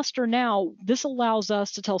the cluster now, this allows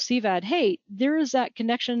us to tell CVAD, hey, there is that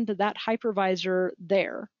connection to that hypervisor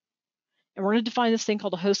there. And we're going to define this thing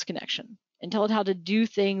called a host connection and tell it how to do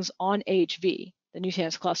things on HV, the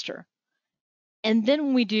Nutanix cluster. And then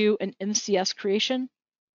when we do an MCS creation,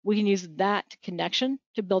 we can use that connection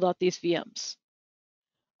to build out these VMs.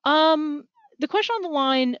 The question on the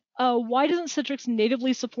line, why doesn't Citrix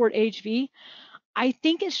natively support HV? I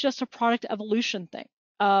think it's just a product evolution thing.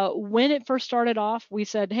 When it first started off, we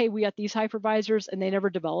said, hey, we got these hypervisors, and they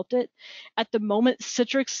never developed it. At the moment,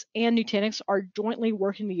 Citrix and Nutanix are jointly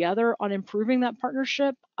working together on improving that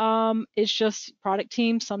partnership. It's just product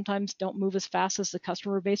teams sometimes don't move as fast as the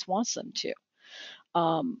customer base wants them to.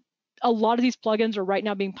 A lot of these plugins are right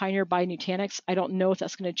now being pioneered by Nutanix. I don't know if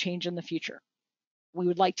that's going to change in the future. We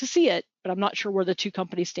would like to see it, but I'm not sure where the two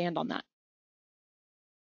companies stand on that.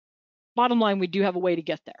 Bottom line, we do have a way to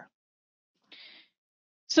get there.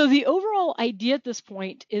 So the overall idea at this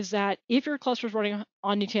point is that if your cluster is running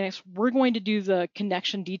on Nutanix, we're going to do the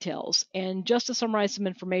connection details. And just to summarize some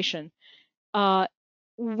information,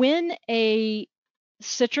 when a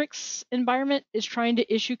Citrix environment is trying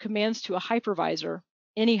to issue commands to a hypervisor,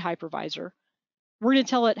 any hypervisor, we're going to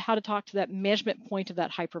tell it how to talk to that management point of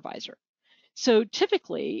that hypervisor. So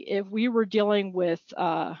typically, if we were dealing with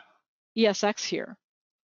ESX here,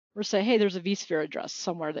 we're saying, hey, there's a vSphere address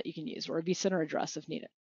somewhere that you can use, or a vCenter address if needed.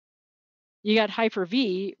 You got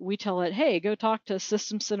Hyper-V, we tell it, hey, go talk to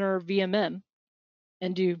System Center VMM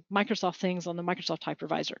and do Microsoft things on the Microsoft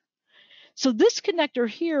hypervisor. So this connector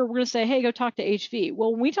here, we're going to say, hey, go talk to HV.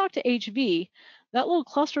 Well, when we talk to HV, that little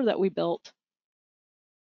cluster that we built,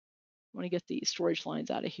 I want to get these storage lines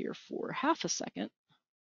out of here for half a second,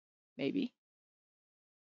 maybe.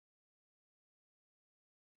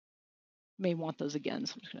 May want those again,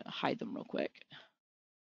 so I'm just going to hide them real quick.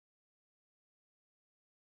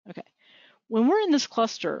 Okay. When we're in this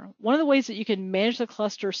cluster, one of the ways that you can manage the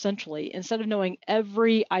cluster centrally, instead of knowing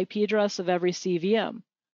every IP address of every CVM,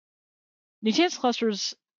 Nutanix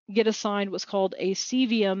clusters get assigned what's called a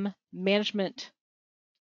CVM management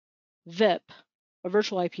VIP, a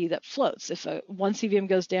virtual IP that floats. If one CVM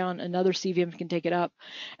goes down, another CVM can take it up.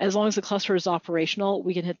 As long as the cluster is operational,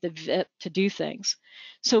 we can hit the VIP to do things.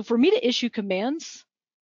 So for me to issue commands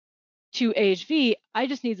to AHV, I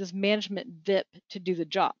just need this management VIP to do the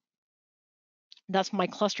job. That's my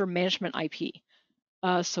cluster management IP.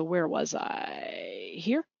 So where was I?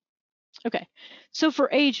 Here? Okay. So for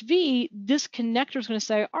AHV, this connector is going to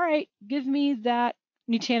say, all right, give me that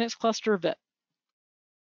Nutanix cluster VIP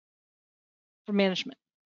for management.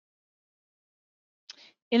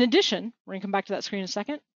 In addition, we're going to come back to that screen in a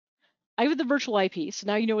second. I have the virtual IP, so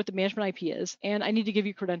now you know what the management IP is, and I need to give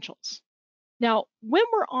you credentials. Now, when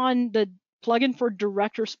we're on the plugin for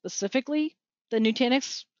Director specifically, the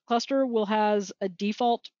Nutanix cluster will has a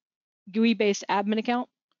default GUI-based admin account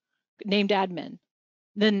named admin.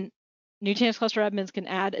 Then Nutanix cluster admins can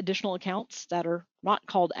add additional accounts that are not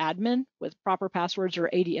called admin with proper passwords or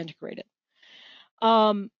AD integrated.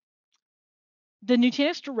 The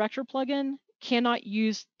Nutanix Director plugin cannot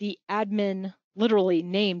use the admin, literally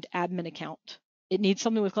named admin account. It needs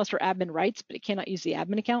something with cluster admin rights, but it cannot use the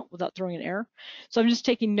admin account without throwing an error. So I'm just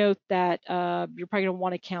taking note that you're probably going to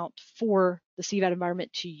want to account for the CVAD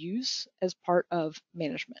environment to use as part of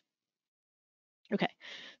management. Okay,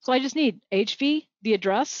 so I just need HV, the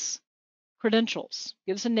address, credentials.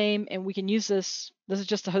 Give us a name, and we can use this. This is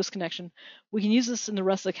just a host connection. We can use this in the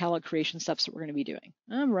rest of the catalog creation steps that we're going to be doing.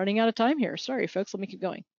 I'm running out of time here. Sorry, folks. Let me keep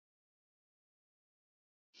going.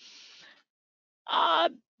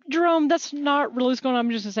 Jerome, that's not really what's going on.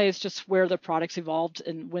 I'm just going to say it's just where the products evolved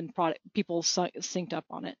and when people synced up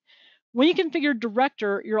on it. When you configure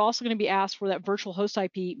Director, you're also going to be asked for that virtual host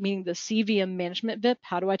IP, meaning the CVM management VIP.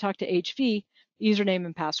 How do I talk to HV? Username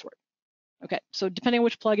and password. Okay, so depending on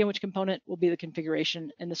which plugin, which component will be the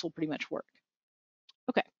configuration, and this will pretty much work.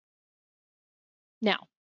 Okay. Now,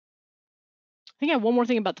 I think I have one more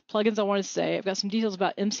thing about the plugins I want to say. I've got some details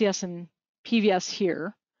about MCS and PVS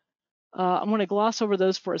here. I'm going to gloss over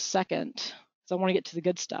those for a second because I want to get to the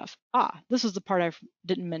good stuff. This is the part I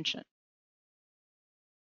didn't mention.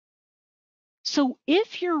 So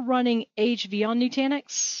if you're running HV on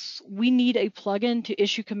Nutanix, we need a plugin to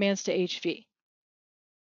issue commands to HV.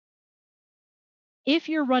 If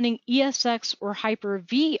you're running ESX or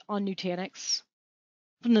Hyper-V on Nutanix,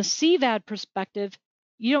 from the CVAD perspective,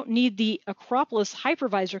 you don't need the Acropolis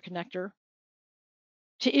hypervisor connector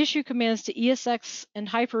to issue commands to ESX and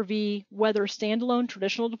Hyper-V, whether standalone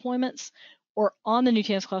traditional deployments or on the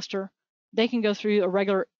Nutanix cluster. They can go through a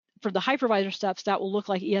regular, for the hypervisor steps, that will look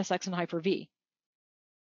like ESX and Hyper-V.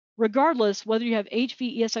 Regardless, whether you have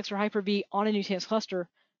HV, ESX, or Hyper-V on a Nutanix cluster,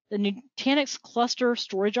 the Nutanix cluster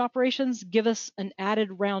storage operations give us an added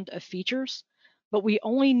round of features, but we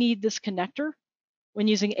only need this connector when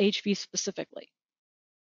using HV specifically,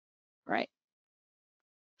 right?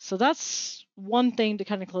 So that's one thing to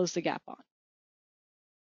kind of close the gap on.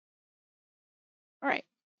 All right.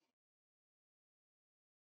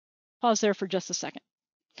 Pause there for just a second.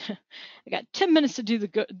 I got 10 minutes to do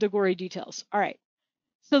the gory details. All right.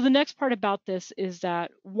 So the next part about this is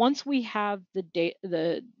that once we have the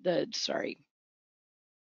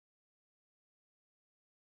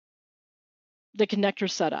connector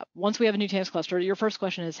set up, once we have a Nutanix cluster, your first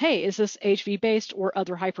question is, hey, is this HV based or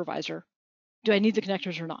other hypervisor? Do I need the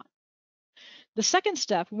connectors or not? The second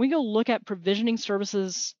step, when we go look at provisioning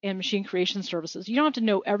services and machine creation services, you don't have to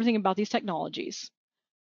know everything about these technologies.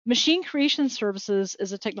 Machine creation services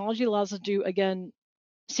is a technology that allows us to do, again,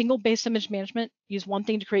 single base image management, use one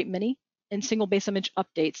thing to create many, and single base image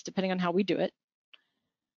updates, depending on how we do it.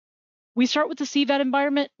 We start with the CVAD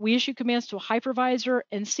environment. We issue commands to a hypervisor,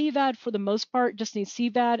 and CVAD, for the most part, just needs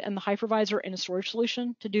CVAD and the hypervisor and a storage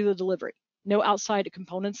solution to do the delivery. No outside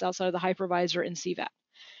components outside of the hypervisor and CVAD.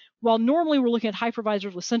 While normally we're looking at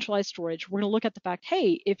hypervisors with centralized storage, we're going to look at the fact,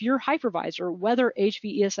 hey, if your hypervisor, whether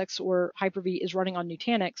HV, ESX, or Hyper-V is running on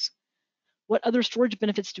Nutanix, what other storage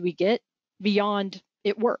benefits do we get beyond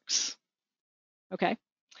it works? Okay.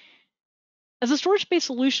 As a storage-based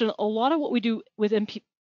solution, a lot of what we do with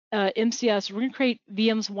MCS, we're going to create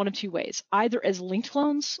VMs one of two ways, either as linked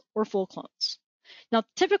clones or full clones. Now,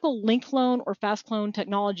 typical linked clone or fast clone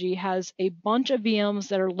technology has a bunch of VMs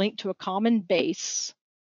that are linked to a common base,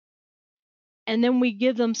 and then we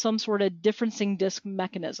give them some sort of differencing disk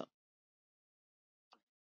mechanism.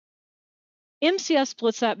 MCS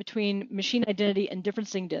splits that between machine identity and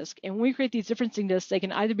differencing disk, and when we create these differencing disks, they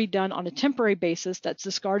can either be done on a temporary basis that's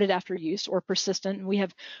discarded after use or persistent, and we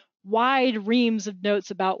have wide reams of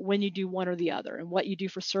notes about when you do one or the other and what you do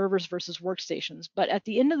for servers versus workstations. But at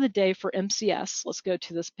the end of the day, for MCS, let's go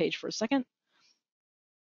to this page for a second.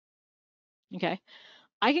 Okay,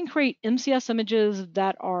 I can create MCS images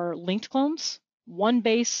that are linked clones, one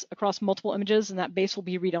base across multiple images, and that base will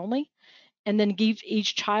be read-only, and then give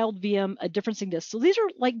each child VM a differencing disk. So these are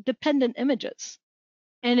like dependent images.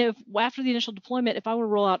 And if after the initial deployment, if I want to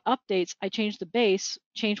roll out updates, I change the base,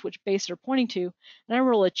 change which base they're pointing to, and I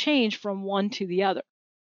roll a change from one to the other.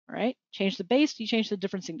 All right, change the base, you change the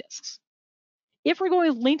differencing disks. If we're going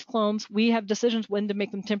with linked clones, we have decisions when to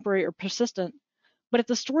make them temporary or persistent. But at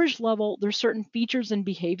the storage level, there's certain features and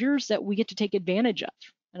behaviors that we get to take advantage of.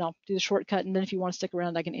 And I'll do the shortcut, and then if you want to stick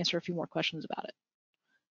around, I can answer a few more questions about it.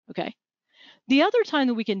 Okay. The other time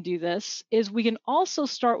that we can do this is we can also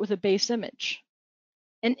start with a base image.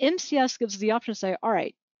 And MCS gives the option to say, all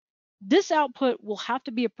right, this output will have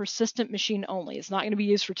to be a persistent machine only. It's not going to be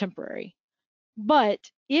used for temporary. But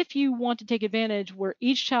if you want to take advantage where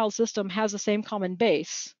each child system has the same common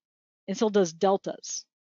base and still does deltas,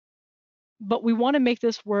 but we want to make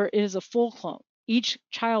this where it is a full clone. Each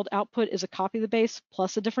child output is a copy of the base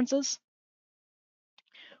plus the differences.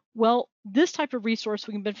 Well, this type of resource,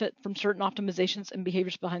 we can benefit from certain optimizations and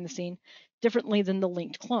behaviors behind the scene differently than the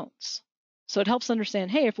linked clones. So it helps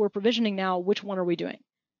understand, hey, if we're provisioning now, which one are we doing?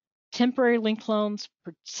 Temporary linked clones,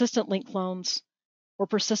 persistent linked clones, or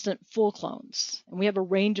persistent full clones. And we have a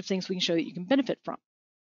range of things we can show that you can benefit from.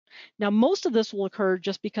 Now, most of this will occur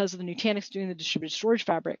just because of the Nutanix doing the distributed storage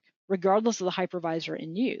fabric, regardless of the hypervisor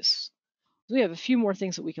in use. So we have a few more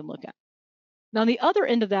things that we can look at. Now, on the other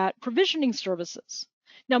end of that, provisioning services.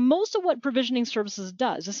 Now, most of what provisioning services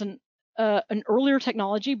does is an earlier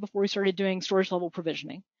technology before we started doing storage level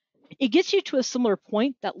provisioning. It gets you to a similar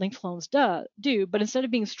point that linked clones do, but instead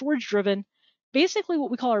of being storage driven, basically what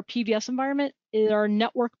we call our PVS environment is our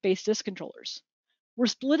network-based disk controllers. We're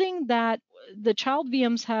splitting that. The child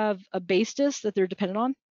VMs have a base disk that they're dependent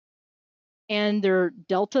on, and their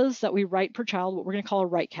deltas that we write per child, what we're going to call a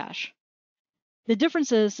write cache. The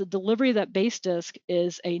difference is the delivery of that base disk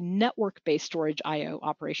is a network-based storage I/O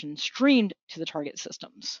operation streamed to the target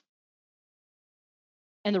systems.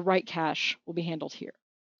 And the write cache will be handled here.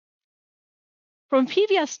 From a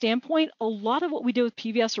PVS standpoint, a lot of what we did with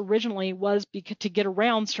PVS originally was to get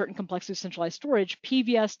around certain complexity of centralized storage.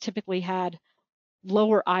 PVS typically had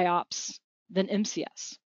lower IOPS than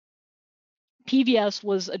MCS. PVS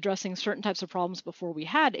was addressing certain types of problems before we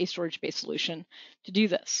had a storage-based solution to do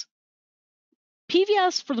this.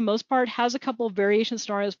 PVS, for the most part, has a couple of variation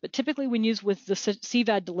scenarios, but typically when used with the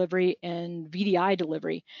CVAD delivery and VDI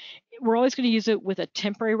delivery, we're always going to use it with a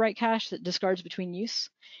temporary write cache that discards between use.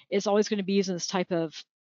 It's always going to be using this type of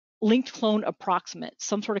linked clone approximate,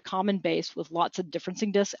 some sort of common base with lots of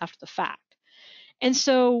differencing disks after the fact. And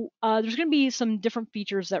so there's going to be some different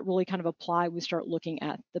features that really kind of apply when we start looking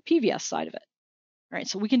at the PVS side of it. All right,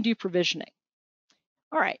 so we can do provisioning.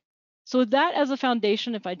 All right, so with that as a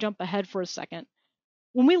foundation, if I jump ahead for a second,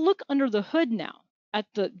 when we look under the hood now at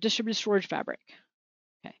the distributed storage fabric,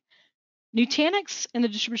 okay, Nutanix and the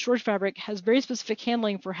distributed storage fabric has very specific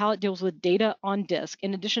handling for how it deals with data on disk,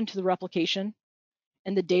 in addition to the replication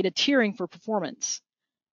and the data tiering for performance.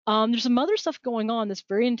 There's some other stuff going on that's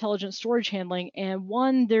very intelligent storage handling, and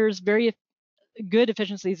one, there's very good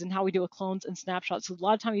efficiencies in how we deal with clones and snapshots. So a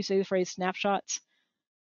lot of time you say the phrase snapshots,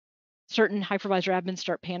 certain hypervisor admins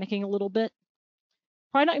start panicking a little bit.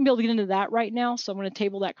 Probably not gonna be able to get into that right now, so I'm gonna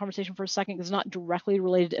table that conversation for a second because it's not directly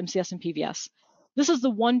related to MCS and PVS. This is the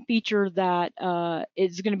one feature that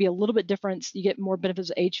is gonna be a little bit different. You get more benefits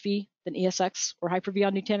of HV than ESX or Hyper-V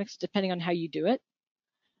on Nutanix, depending on how you do it.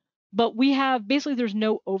 But we have, basically there's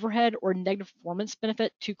no overhead or negative performance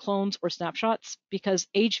benefit to clones or snapshots because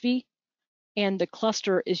HV and the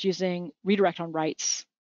cluster is using redirect on writes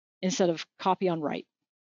instead of copy on write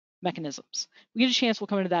mechanisms. We get a chance, we'll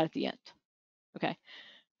come into that at the end. Okay.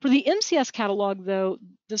 For the MCS catalog, though,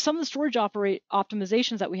 some of the storage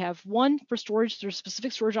optimizations that we have, one, for storage, there's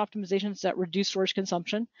specific storage optimizations that reduce storage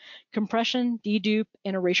consumption, compression, dedupe,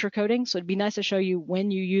 and erasure coding. So it'd be nice to show you when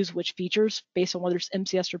you use which features based on whether it's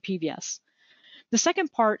MCS or PVS. The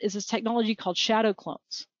second part is this technology called shadow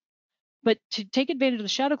clones. But to take advantage of the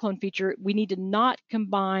shadow clone feature, we need to not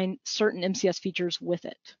combine certain MCS features with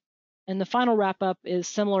it. And the final wrap up is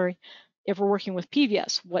similar. If we're working with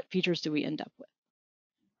PVS, what features do we end up with?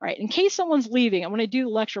 All right, in case someone's leaving, I'm going to do the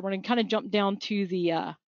lecture. I'm going to kind of jump down to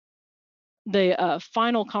the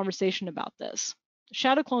final conversation about this.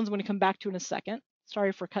 Shadow clones I'm going to come back to in a second.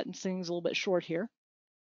 Sorry for cutting things a little bit short here.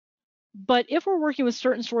 But if we're working with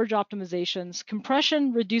certain storage optimizations,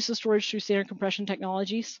 compression reduces storage through standard compression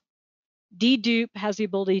technologies. Dedupe has the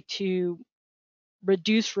ability to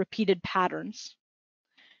reduce repeated patterns.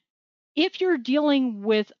 If you're dealing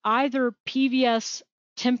with either PVS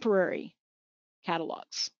temporary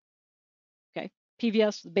catalogs, okay,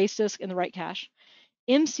 PVS, the base disk and the write cache,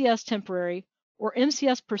 MCS temporary, or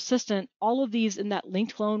MCS persistent, all of these in that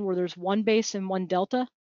linked clone where there's one base and one delta,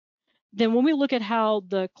 then when we look at how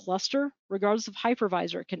the cluster, regardless of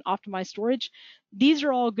hypervisor, can optimize storage, these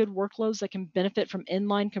are all good workloads that can benefit from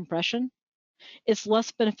inline compression. It's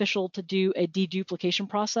less beneficial to do a deduplication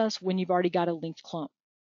process when you've already got a linked clone.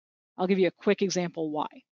 I'll give you a quick example why.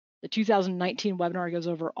 The 2019 webinar goes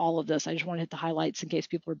over all of this. I just want to hit the highlights in case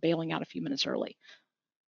people are bailing out a few minutes early.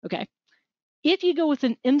 Okay. If you go with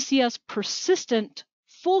an MCS persistent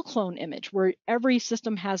full clone image where every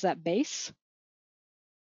system has that base,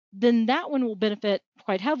 then that one will benefit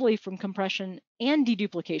quite heavily from compression and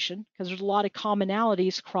deduplication because there's a lot of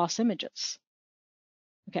commonalities across images.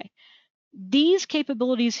 Okay. These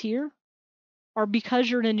capabilities here are because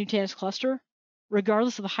you're in a Nutanix cluster,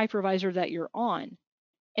 regardless of the hypervisor that you're on.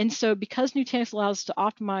 And so because Nutanix allows us to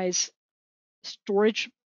optimize storage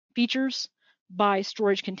features by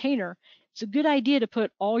storage container, it's a good idea to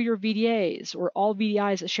put all your VDAs or all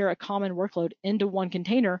VDIs that share a common workload into one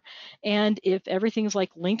container. And if everything's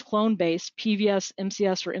like linked clone based, PVS,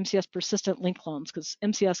 MCS, or MCS persistent linked clones, because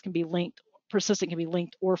MCS can be linked, persistent can be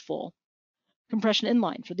linked or full. Compression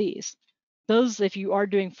inline for these. Those, if you are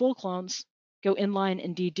doing full clones, go inline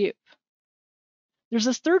and dedupe. There's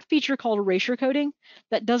this third feature called erasure coding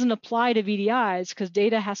that doesn't apply to VDIs because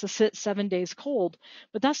data has to sit 7 days cold,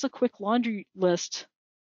 but that's a quick laundry list.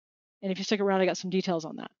 And if you stick around, I got some details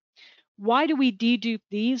on that. Why do we dedupe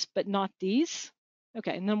these but not these?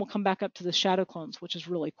 Okay, and then we'll come back up to the shadow clones, which is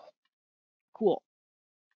really cool.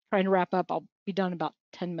 Trying to wrap up, I'll be done in about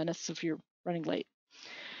 10 minutes if you're running late.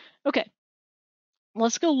 Okay,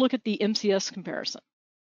 let's go look at the MCS comparison.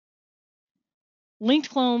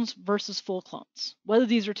 Linked clones versus full clones, whether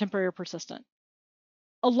these are temporary or persistent.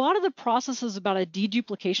 A lot of the processes about a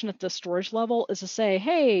deduplication at the storage level is to say,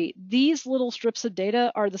 hey, these little strips of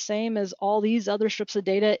data are the same as all these other strips of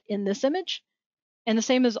data in this image, and the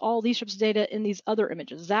same as all these strips of data in these other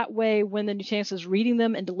images. That way, when the Nutanix is reading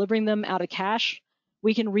them and delivering them out of cache,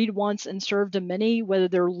 we can read once and serve to many, whether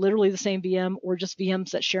they're literally the same VM or just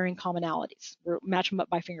VMs that sharing commonalities. We'll match them up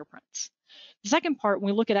by fingerprints. The second part,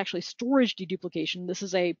 when we look at actually storage deduplication, this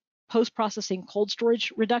is a post-processing cold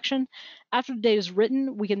storage reduction. After the data is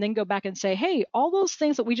written, we can then go back and say, hey, all those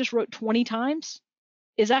things that we just wrote 20 times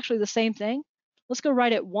is actually the same thing. Let's go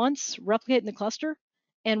write it once, replicate in the cluster,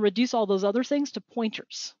 and reduce all those other things to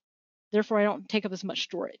pointers. Therefore, I don't take up as much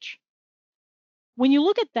storage. When you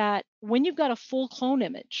look at that, when you've got a full clone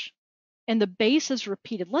image and the base is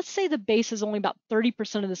repeated, let's say the base is only about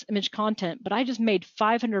 30% of this image content, but I just made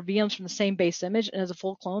 500 VMs from the same base image, and as a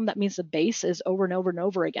full clone, that means the base is over and over and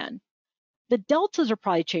over again. The deltas are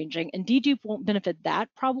probably changing, and dedupe won't benefit that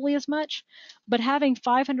probably as much, but having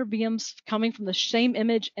 500 VMs coming from the same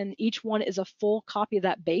image and each one is a full copy of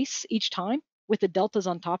that base each time with the deltas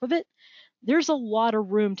on top of it, there's a lot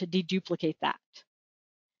of room to deduplicate that.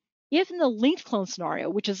 If in the linked clone scenario,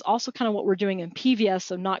 which is also kind of what we're doing in PVS,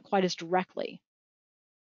 so not quite as directly,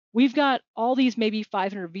 we've got all these maybe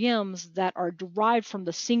 500 VMs that are derived from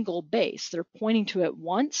the single base. They're pointing to it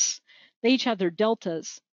once. They each have their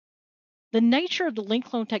deltas. The nature of the link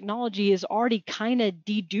clone technology is already kind of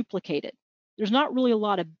deduplicated. There's not really a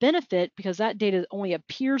lot of benefit because that data only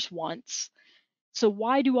appears once. So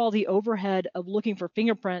why do all the overhead of looking for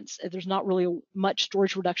fingerprints if there's not really much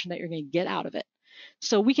storage reduction that you're going to get out of it?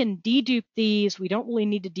 So we can dedupe these. We don't really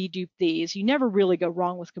need to dedupe these. You never really go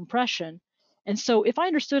wrong with compression. And so if I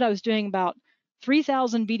understood I was doing about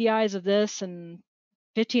 3,000 VDIs of this and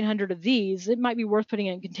 1,500 of these, it might be worth putting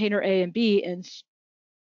in container A and B and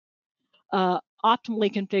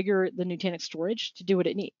optimally configure the Nutanix storage to do what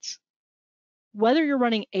it needs. Whether you're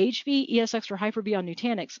running HV, ESX, or Hyper-V on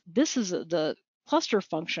Nutanix, this is the cluster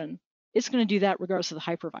function. It's going to do that regardless of the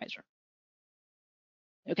hypervisor.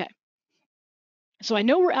 Okay. So I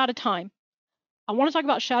know we're out of time. I want to talk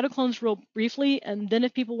about shadow clones real briefly, and then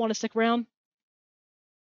if people want to stick around.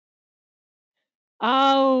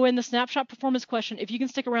 Oh, and the snapshot performance question, if you can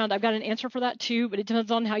stick around, I've got an answer for that too, but it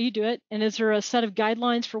depends on how you do it. And is there a set of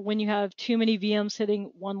guidelines for when you have too many VMs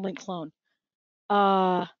hitting one link clone?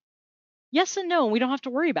 Yes and no, we don't have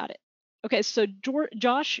to worry about it. Okay, so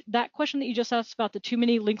Josh, that question that you just asked about the too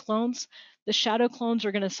many link clones, the shadow clones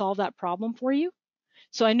are going to solve that problem for you.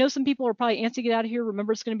 So I know some people are probably antsy to get out of here.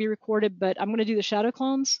 Remember, it's going to be recorded, but I'm going to do the shadow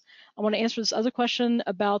clones. I want to answer this other question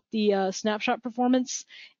about the snapshot performance.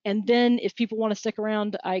 And then if people want to stick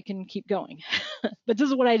around, I can keep going. But this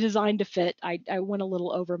is what I designed to fit. I went a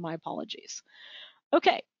little over, my apologies.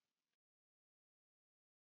 Okay.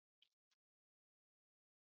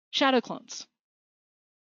 Shadow clones.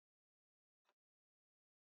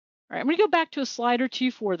 All right, I'm going to go back to a slide or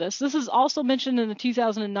two for this. This is also mentioned in the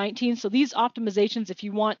 2019. So these optimizations, if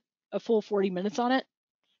you want a full 40 minutes on it,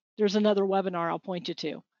 there's another webinar I'll point you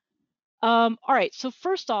to. All right, so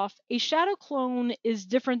first off, a shadow clone is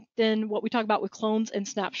different than what we talk about with clones and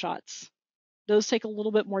snapshots. Those take a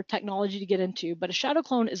little bit more technology to get into, but a shadow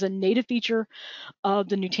clone is a native feature of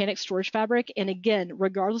the Nutanix storage fabric. And again,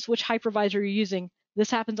 regardless which hypervisor you're using,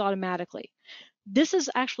 this happens automatically. This is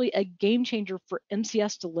actually a game changer for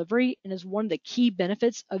MCS delivery and is one of the key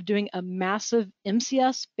benefits of doing a massive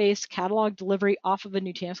MCS-based catalog delivery off of a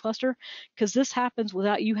Nutanix cluster, because this happens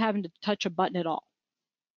without you having to touch a button at all.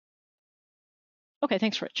 Okay,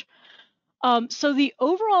 thanks, Rich. So the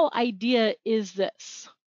overall idea is this.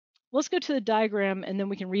 Let's go to the diagram and then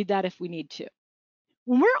we can read that if we need to.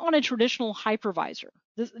 When we're on a traditional hypervisor,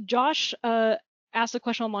 Josh asked a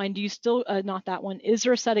question online, do you still, not that one, is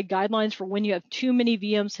there a set of guidelines for when you have too many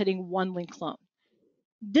VMs hitting one link clone?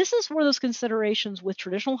 This is where those considerations with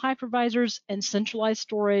traditional hypervisors and centralized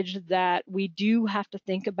storage that we do have to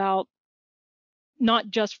think about, not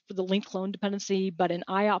just for the link clone dependency, but in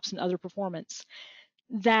IOPS and other performance,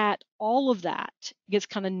 that all of that gets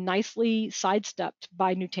kind of nicely sidestepped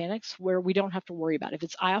by Nutanix, where we don't have to worry about it. If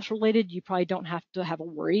it's IOPS related, you probably don't have to have a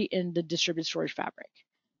worry in the distributed storage fabric.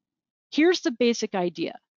 Here's the basic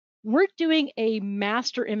idea. We're doing a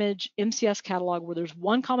master image MCS catalog where there's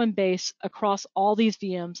one common base across all these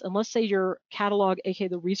VMs. And let's say your catalog, aka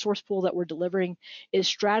the resource pool that we're delivering, is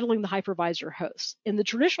straddling the hypervisor hosts. In the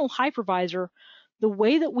traditional hypervisor, the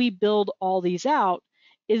way that we build all these out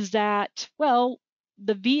is that, well,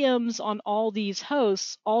 the VMs on all these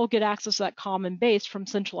hosts all get access to that common base from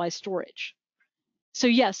centralized storage. So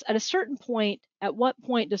yes, at a certain point, at what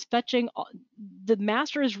point does fetching, the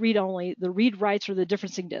master is read-only, the read-writes are the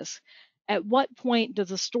differencing disk. At what point does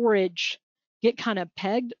the storage get kind of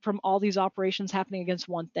pegged from all these operations happening against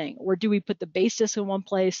one thing? Or do we put the base disk in one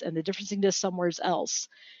place and the differencing disk somewhere else?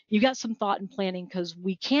 You got some thought and planning, because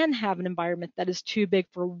we can have an environment that is too big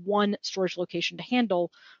for one storage location to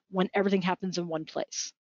handle when everything happens in one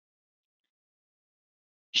place.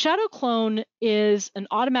 Shadow clone is an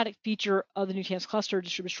automatic feature of the Nutanix cluster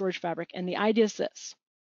distributed storage fabric, and the idea is this.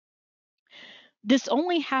 This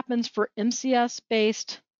only happens for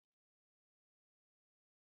MCS-based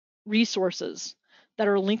resources that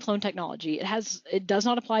are link clone technology. It does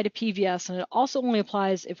not apply to PVS, and it also only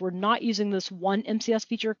applies if we're not using this one MCS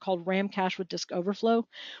feature called RAM cache with disk overflow,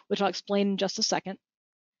 which I'll explain in just a second.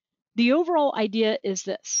 The overall idea is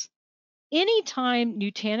this. Anytime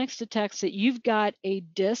Nutanix detects that you've got a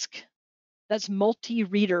disk that's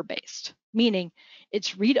multi-reader based, meaning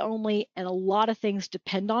it's read-only and a lot of things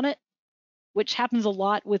depend on it, which happens a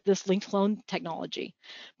lot with this linked clone technology,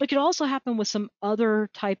 but could also happen with some other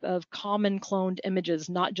type of common cloned images,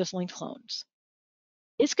 not just linked clones.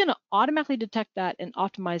 It's going to automatically detect that and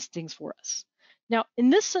optimize things for us. Now, in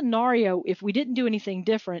this scenario, if we didn't do anything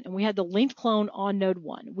different and we had the linked clone on node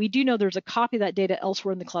 1, we do know there's a copy of that data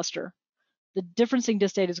elsewhere in the cluster. The differencing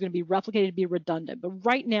disk data is going to be replicated to be redundant. But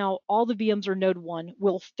right now, all the VMs are node 1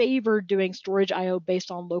 will favor doing storage IO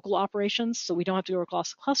based on local operations, so we don't have to go across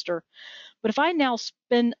the cluster. But if I now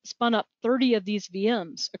spun up 30 of these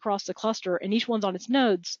VMs across the cluster and each one's on its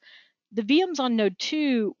nodes, the VMs on node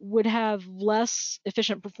 2 would have less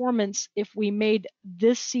efficient performance if we made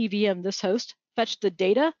this CVM, this host, fetch the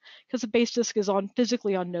data because the base disk is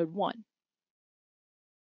physically on node 1.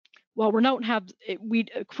 Well, we don't have it, we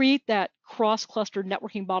create that cross-cluster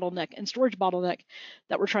networking bottleneck and storage bottleneck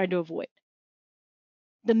that we're trying to avoid.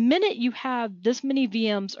 The minute you have this many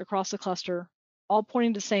VMs across the cluster, all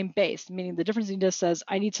pointing to the same base, meaning the difference in disk says,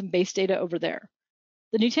 I need some base data over there.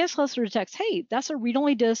 The Nutanix cluster detects, hey, that's a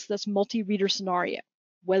read-only disk that's multi-reader scenario.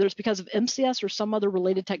 Whether it's because of MCS or some other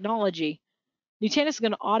related technology, Nutanix is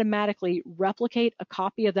going to automatically replicate a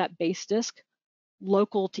copy of that base disk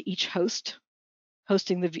local to each host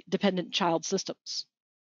hosting the dependent child systems.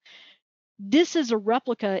 This is a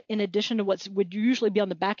replica in addition to what would usually be on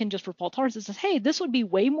the back end just for fault tolerance. It says, hey, this would be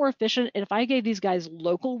way more efficient if I gave these guys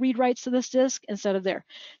local read writes to this disk instead of there.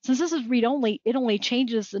 Since this is read only, it only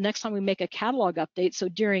changes the next time we make a catalog update. So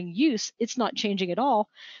during use, it's not changing at all.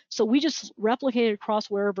 So we just replicate it across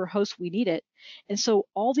wherever host we need it. And so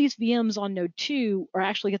all these VMs on node 2 are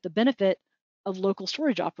actually get the benefit of local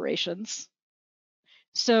storage operations.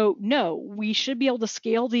 So no, we should be able to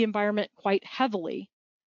scale the environment quite heavily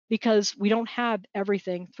because we don't have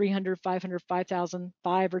everything 300, 500, 5,000,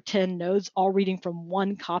 5 or 10 nodes all reading from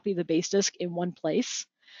one copy of the base disk in one place.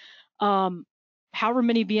 However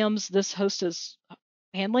many VMs this host is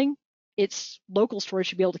handling, its local storage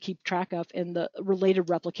should be able to keep track of and the related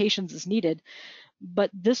replications as needed,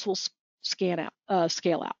 but this will scale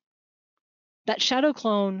out. That shadow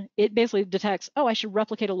clone, it basically detects, oh, I should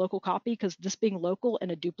replicate a local copy because this being local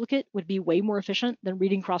and a duplicate would be way more efficient than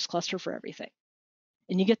reading cross-cluster for everything.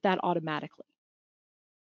 And you get that automatically.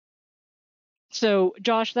 So,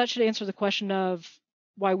 Josh, that should answer the question of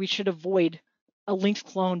why we should avoid a linked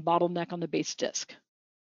clone bottleneck on the base disk.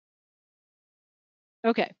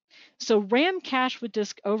 Okay, so RAM cache with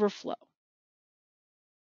disk overflow.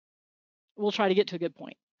 We'll try to get to a good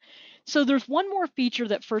point. So there's one more feature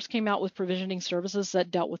that first came out with provisioning services that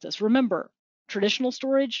dealt with this. Remember, traditional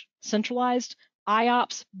storage, centralized,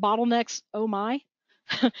 IOPS, bottlenecks, oh my,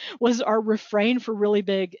 was our refrain for really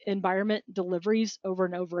big environment deliveries over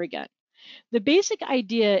and over again. The basic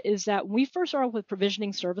idea is that when we first started with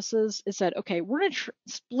provisioning services, it said, okay, we're going to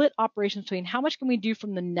split operations between how much can we do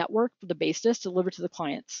from the network for the base disk delivered to the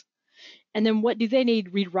clients. And then what do they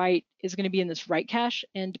need read write is going to be in this write cache.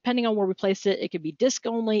 And depending on where we place it, it could be disk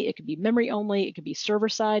only, it could be memory only, it could be server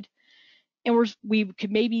side. And we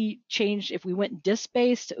could maybe change if we went disk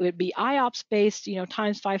based, it would be IOPS based,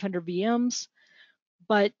 times 500 VMs.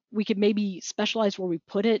 But we could maybe specialize where we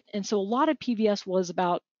put it. And so a lot of PVS was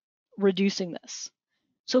about reducing this.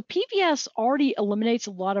 So PVS already eliminates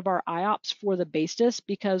a lot of our IOPS for the base disk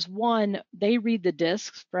because one, they read the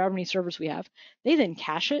disks for how many servers we have. They then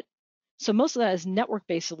cache it. So most of that is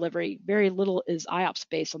network-based delivery. Very little is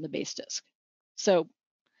IOPS-based on the base disk. So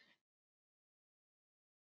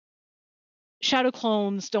shadow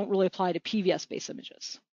clones don't really apply to PVS-based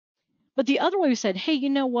images. But the other way we said, hey,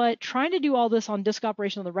 you know what? Trying to do all this on disk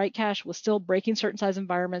operation on the write cache was still breaking certain size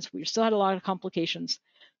environments. We still had a lot of complications.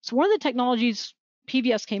 So one of the technologies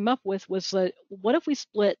PVS came up with was what if we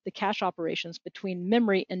split the cache operations between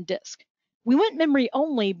memory and disk? We went memory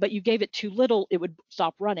only, but you gave it too little, it would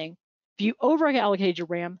stop running. If you over-allocate your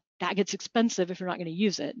RAM, that gets expensive if you're not going to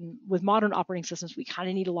use it. And with modern operating systems, we kind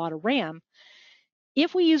of need a lot of RAM.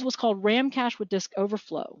 If we use what's called RAM cache with disk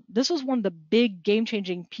overflow, this was one of the big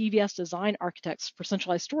game-changing PVS design architects for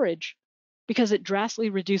centralized storage because it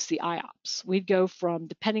drastically reduced the IOPS. We'd go from,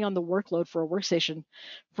 depending on the workload for a workstation,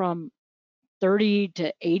 from 30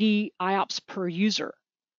 to 80 IOPS per user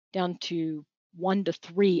down to 1 to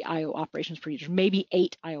 3 IO operations per user, maybe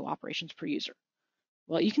 8 IO operations per user.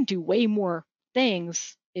 Well, you can do way more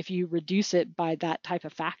things if you reduce it by that type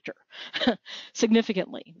of factor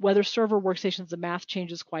significantly. Whether server workstations, the math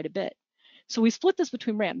changes quite a bit. So we split this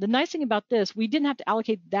between RAM. The nice thing about this, we didn't have to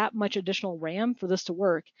allocate that much additional RAM for this to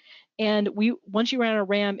work. And once you ran out of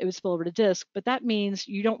RAM, it would spill over to disk, but that means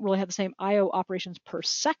you don't really have the same IO operations per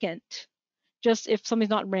second. Just if something's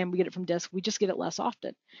not in RAM, we get it from disk, we just get it less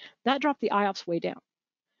often. That dropped the IOPS way down.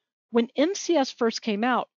 When MCS first came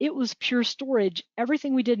out, it was pure storage.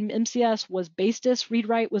 Everything we did in MCS was base disk,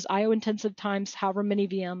 read-write was IO intensive times however many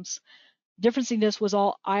VMs. Differencing disk was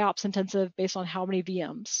all IOPS intensive based on how many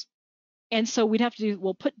VMs. And so we'd have to do,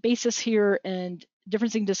 we'll put basis here and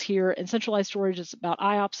differencing disk here, and centralized storage is about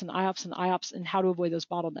IOPS and IOPS and IOPS and how to avoid those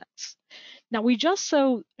bottlenecks. Now we just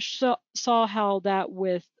saw how that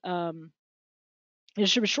with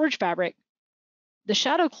distributed storage fabric, the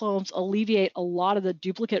shadow clones alleviate a lot of the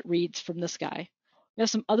duplicate reads from this guy. We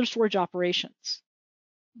have some other storage operations.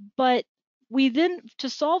 But we then, to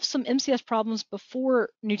solve some MCS problems before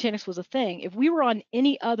Nutanix was a thing, if we were on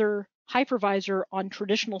any other hypervisor on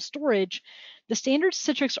traditional storage, the standard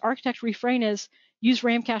Citrix architecture refrain is use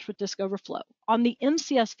RAM cache with disk overflow on the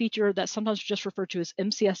MCS feature that's sometimes just referred to as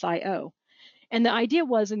MCS IO. And the idea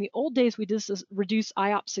was, in the old days, we did reduce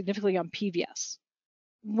IOPS significantly on PVS.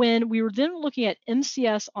 When we were then looking at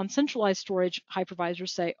MCS on centralized storage, hypervisors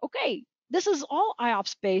say, okay, this is all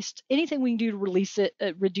IOPS based. Anything we can do to reduce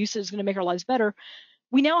it is going to make our lives better.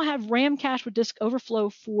 We now have RAM cache with disk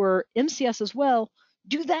overflow for MCS as well.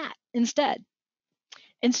 Do that instead.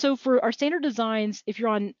 And so for our standard designs, if you're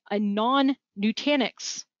on a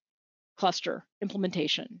non-Nutanix cluster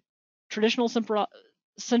implementation, traditional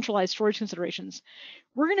centralized storage considerations,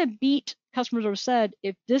 we're going to beat customers who have said,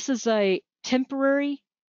 if this is a temporary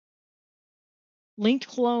linked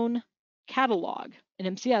clone catalog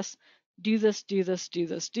in MCS, do this, do this, do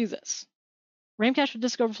this, do this. RAM cache with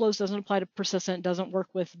disk overflows doesn't apply to persistent, doesn't work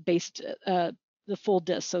with based the full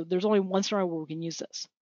disk. So there's only one scenario where we can use this.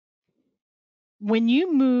 When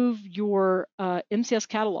you move your MCS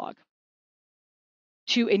catalog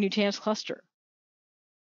to a Nutanix cluster,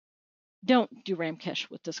 don't do RAM cache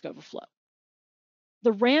with disk overflow.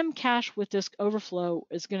 The RAM cache with disk overflow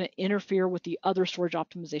is going to interfere with the other storage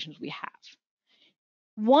optimizations we have.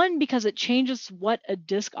 One, because it changes what a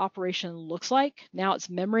disk operation looks like. Now it's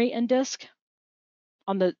memory and disk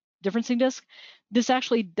on the differencing disk. This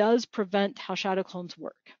actually does prevent how shadow clones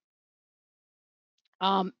work.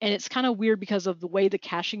 And it's kind of weird because of the way the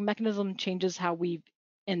caching mechanism changes how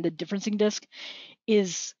and the differencing disk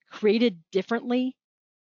is created differently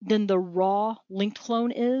than the raw linked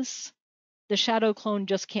clone is. The shadow clone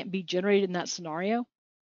just can't be generated in that scenario.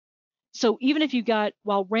 So even if you got,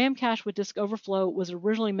 while RAM cache with disk overflow was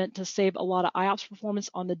originally meant to save a lot of IOPS performance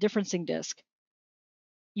on the differencing disk,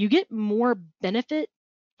 you get more benefit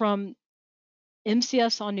from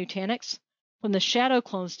MCS on Nutanix from the shadow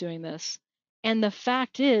clones doing this. And the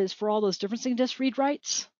fact is, for all those differencing disk read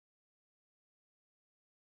writes,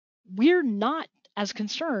 we're not as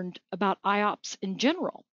concerned about IOPS in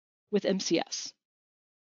general with MCS.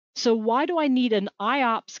 So why do I need an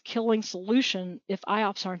IOPS killing solution if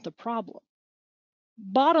IOPS aren't the problem?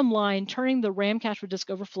 Bottom line, turning the RAM cache with disk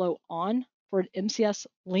overflow on for an MCS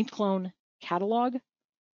linked clone catalog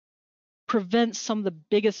prevents some of the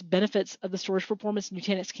biggest benefits of the storage performance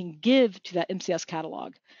Nutanix can give to that MCS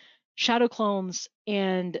catalog. Shadow clones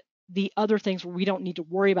and the other things where we don't need to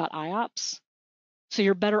worry about IOPS. So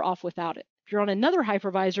you're better off without it. If you're on another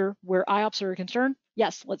hypervisor where IOPS are a concern,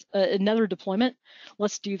 yes, let's another deployment,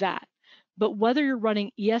 let's do that. But whether you're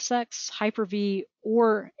running ESX, Hyper-V,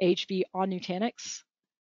 or HV on Nutanix,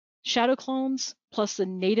 shadow clones plus the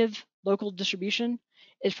native local distribution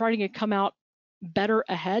is probably going to come out better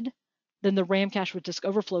ahead than the RAM cache with disk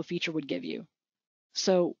overflow feature would give you.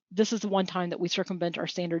 So this is the one time that we circumvent our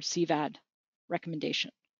standard CVAD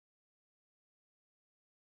recommendation.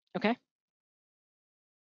 Okay.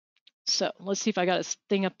 So let's see if I got a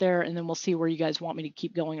thing up there, and then we'll see where you guys want me to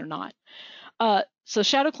keep going or not. So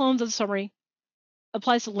shadow clones as a summary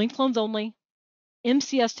applies to linked clones only,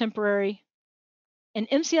 MCS temporary, and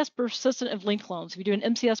MCS persistent of linked clones. If you do an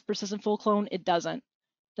MCS persistent full clone, it doesn't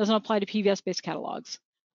apply to PVS-based catalogs.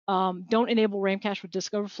 Don't enable RAM cache with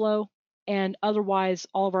disk overflow, and otherwise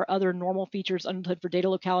all of our other normal features under the hood for data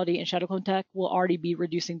locality and shadow clone tech will already be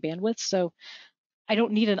reducing bandwidth. So I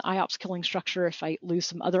don't need an IOPS killing structure if I lose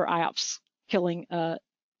some other IOPS killing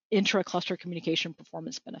intra-cluster communication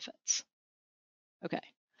performance benefits. Okay.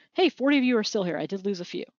 Hey, 40 of you are still here. I did lose a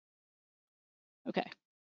few. Okay.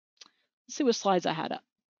 Let's see what slides I had up.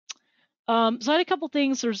 So I had a couple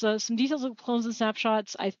things. There's some details of clones and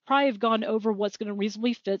snapshots. I probably have gone over what's going to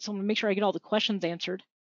reasonably fit, so I'm going to make sure I get all the questions answered.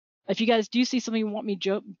 If you guys do see something you want me to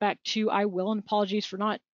jump back to, I will, and apologies for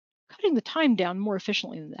not cutting the time down more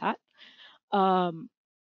efficiently than that.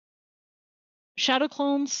 Shadow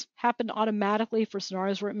clones happen automatically for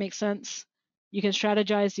scenarios where it makes sense. You can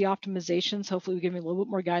strategize the optimizations. Hopefully we give you a little bit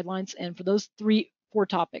more guidelines. And for those 4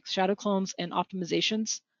 topics, shadow clones and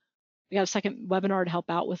optimizations, we got a second webinar to help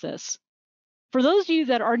out with this. For those of you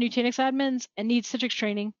that are Nutanix admins and need Citrix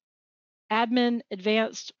training, admin,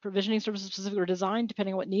 advanced, provisioning services specific or design,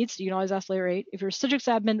 depending on what needs, you can always ask layer 8. If you're a Citrix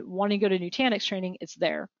admin wanting to go to Nutanix training, it's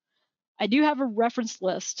there. I do have a reference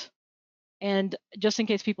list, and just in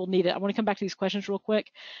case people need it, I want to come back to these questions real quick.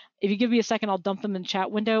 If you give me a second, I'll dump them in the chat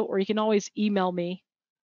window, or you can always email me,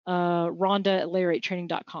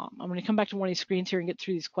 rhonda@layer8training.com. I'm going to come back to one of these screens here and get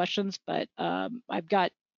through these questions, but I've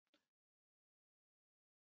got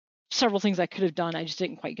several things I could have done. I just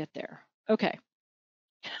didn't quite get there. Okay.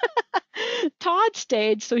 Todd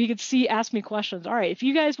stayed so he could ask me questions. All right, if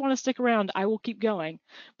you guys want to stick around, I will keep going,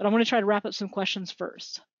 but I'm going to try to wrap up some questions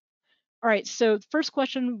first. All right, so first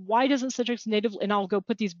question, why doesn't Citrix natively, and I'll go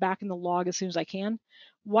put these back in the log as soon as I can.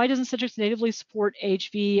 Why doesn't Citrix natively support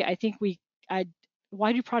HV? I think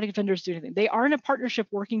why do product vendors do anything? They are in a partnership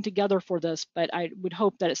working together for this, but I would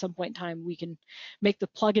hope that at some point in time we can make the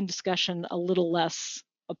plugin discussion a little less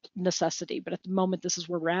a necessity, but at the moment this is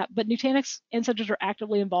where we're at. But Nutanix and Citrix are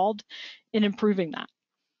actively involved in improving that.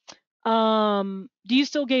 Do you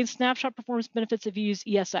still gain snapshot performance benefits if you use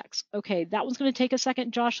ESX? Okay, that one's going to take a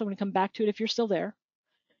second, Josh, so I'm going to come back to it if you're still there.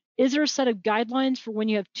 Is there a set of guidelines for when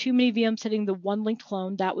you have too many VMs hitting the one linked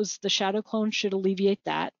clone? That was the shadow clone, should alleviate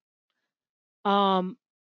that.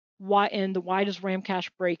 Why does RAM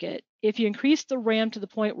cache break it? If you increase the RAM to the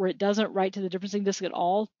point where it doesn't write to the differencing disk at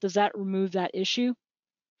all, does that remove that issue?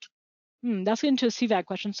 That's getting to a CVAD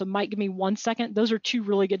question, so Mike, give me 1 second. Those are 2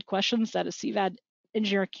 really good questions that a CVAD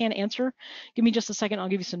engineer can answer. Give me just a second, I'll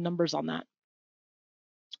give you some numbers on that.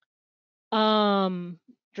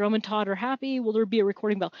 Jerome and Todd are happy. Will there be a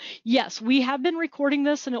recording bell? Yes, we have been recording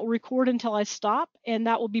this and it will record until I stop and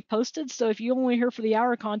that will be posted. So if you only hear for the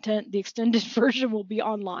hour content, the extended version will be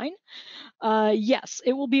online. Yes,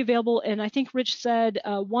 it will be available. And I think Rich said,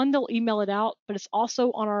 one, they'll email it out, but it's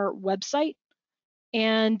also on our website.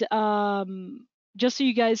 And just so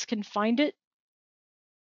you guys can find it,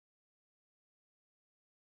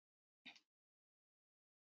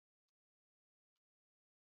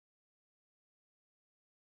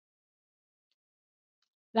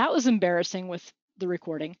 that was embarrassing with the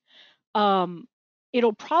recording.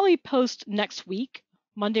 It'll probably post next week,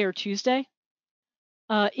 Monday or Tuesday.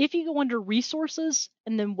 If you go under resources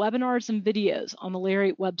and then webinars and videos on the Layer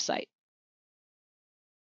 8 website.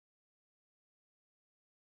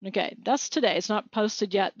 Okay, that's today. It's not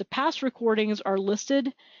posted yet. The past recordings are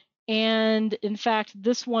listed. And in fact,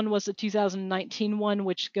 this one was the 2019 one,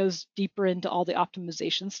 which goes deeper into all the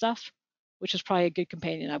optimization stuff, which is probably a good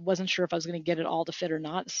companion. I wasn't sure if I was going to get it all to fit or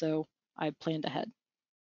not, so I planned ahead.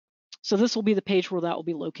 So this will be the page where that will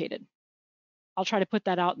be located. I'll try to put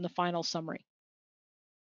that out in the final summary.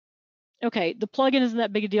 Okay, the plugin isn't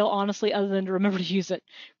that big a deal, honestly, other than to remember to use it.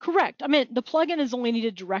 Correct. I mean, the plugin is only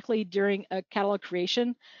needed directly during a catalog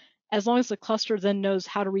creation. As long as the cluster then knows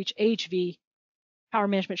how to reach HV, power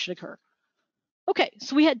management should occur. Okay,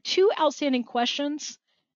 so we had 2 outstanding questions.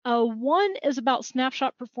 One is about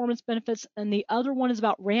snapshot performance benefits, and the other one is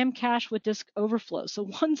about RAM cache with disk overflow.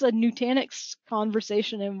 So one's a Nutanix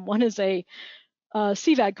conversation, and one is a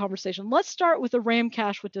CVAD conversation. Let's start with the RAM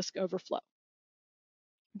cache with disk overflow.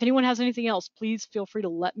 If anyone has anything else, please feel free to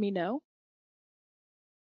let me know.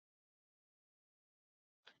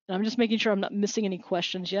 And I'm just making sure I'm not missing any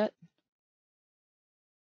questions yet.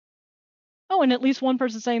 Oh, and at least one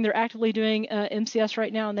person saying they're actively doing MCS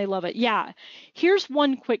right now and they love it. Yeah, here's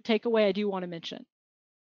one quick takeaway I do want to mention.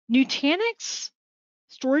 Nutanix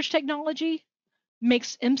storage technology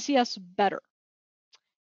makes MCS better.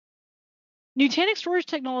 Nutanix storage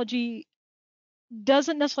technology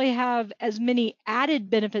doesn't necessarily have as many added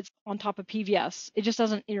benefits on top of PVS. It just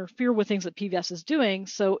doesn't interfere with things that PVS is doing.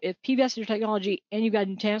 So if PVS is your technology and you've got a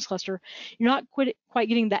Nutanix cluster, you're not quite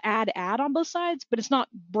getting the add on both sides, but it's not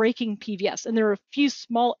breaking PVS. And there are a few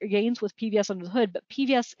small gains with PVS under the hood, but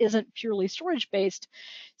PVS isn't purely storage based,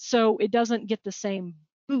 so it doesn't get the same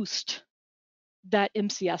boost that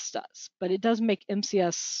MCS does. But it does make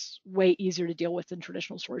MCS way easier to deal with than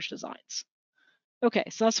traditional storage designs. Okay,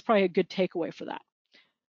 so that's probably a good takeaway for that.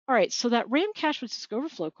 All right, so that RAM cache with Disk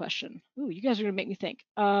Overflow question. Ooh, you guys are gonna make me think.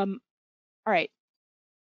 All right,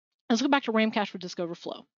 let's go back to RAM cache with Disk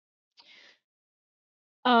Overflow.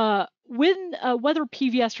 Whether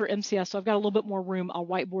PVS or MCS, so I've got a little bit more room, I'll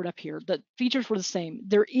whiteboard up here. The features were the same.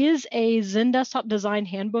 There is a Zen Desktop Design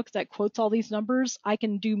Handbook that quotes all these numbers. I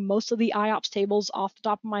can do most of the IOPS tables off the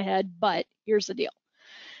top of my head, but here's the deal.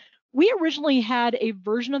 We originally had a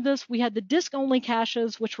version of this. We had the disk-only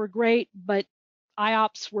caches, which were great, but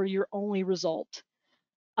IOPS were your only result.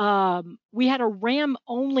 We had a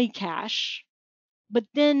RAM-only cache, but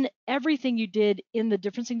then everything you did in the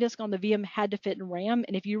differencing disk on the VM had to fit in RAM,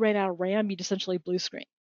 and if you ran out of RAM, you'd essentially blue screen.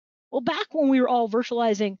 Well, back when we were all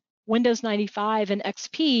virtualizing Windows 95 and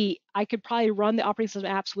XP, I could probably run the operating system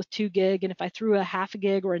apps with 2 gig, and if I threw a half a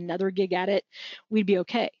gig or another gig at it, we'd be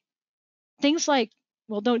okay. Things like,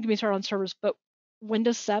 well, don't get me started on servers, but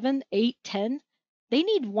Windows 7, 8, 10, they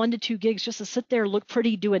need 1 to 2 gigs just to sit there, look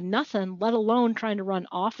pretty, doing nothing, let alone trying to run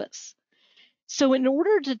Office. So in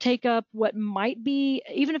order to take up what might be,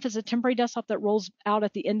 even if it's a temporary desktop that rolls out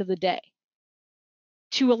at the end of the day,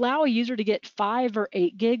 to allow a user to get 5 or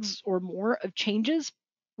 8 gigs or more of changes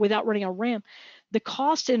without running out of RAM, the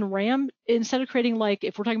cost in RAM, instead of creating, like,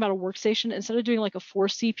 if we're talking about a workstation, instead of doing like a 4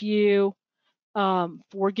 CPU,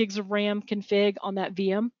 4 gigs of RAM config on that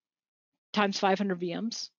VM times 500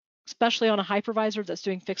 VMs, especially on a hypervisor that's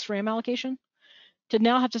doing fixed RAM allocation, to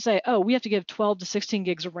now have to say, oh, we have to give 12 to 16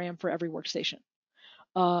 gigs of RAM for every workstation.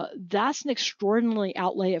 That's an extraordinary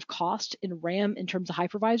outlay of cost in RAM in terms of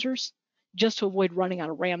hypervisors, just to avoid running out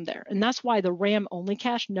of RAM there. And that's why the RAM-only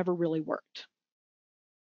cache never really worked.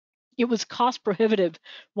 It was cost prohibitive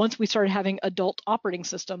once we started having adult operating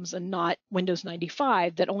systems and not Windows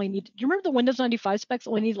 95 that only need. Do you remember the Windows 95 specs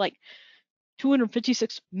only need like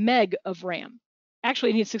 256 meg of RAM?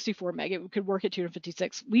 Actually, it needs 64 meg. It could work at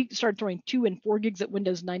 256. We started throwing 2 and 4 gigs at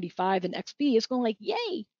Windows 95 and XP. It's going like,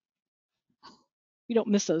 yay. You don't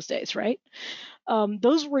miss those days, right?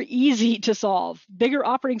 Those were easy to solve. Bigger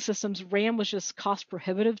operating systems, RAM was just cost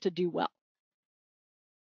prohibitive to do well.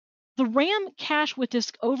 The RAM cache with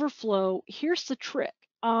Disk Overflow, here's the trick.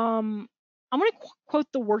 I'm going to quote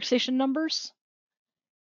the workstation numbers.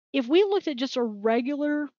 If we looked at just a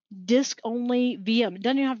regular disk-only VM, it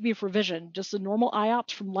doesn't even have to be for Vision, just the normal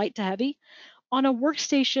IOPS from light to heavy. On a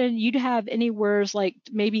workstation, you'd have anywhere like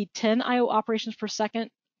maybe 10 IO operations per second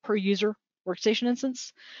per user workstation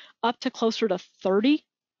instance, up to closer to 30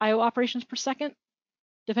 IO operations per second,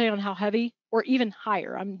 depending on how heavy, or even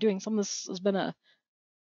higher. I'm doing some of this, has been a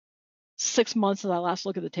 6 months since I last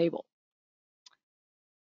looked at the table.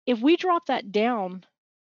 If we drop that down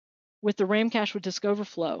with the RAM cache with Disk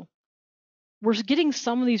Overflow, we're getting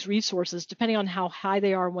some of these resources, depending on how high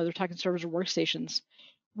they are and whether we're talking servers or workstations,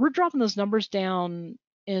 we're dropping those numbers down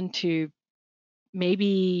into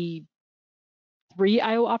maybe 3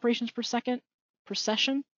 IO operations per second per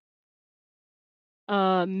session.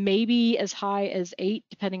 Maybe as high as 8,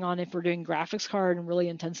 depending on if we're doing graphics card and really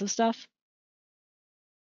intensive stuff.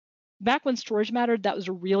 Back when storage mattered, that was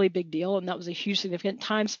a really big deal, and that was a huge significant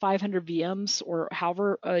times 500 VMs or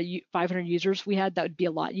however 500 users we had. That would be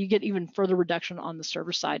a lot. You get even further reduction on the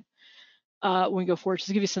server side when we go forward, just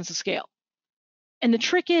to give you a sense of scale. And the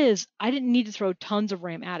trick is, I didn't need to throw tons of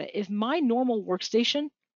RAM at it. If my normal workstation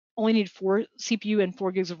only needed 4 CPU and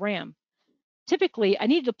 4 gigs of RAM, typically I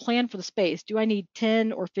needed to plan for the space. Do I need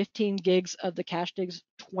 10 or 15 gigs of the cache digs,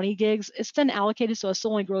 20 gigs? It's then allocated, so I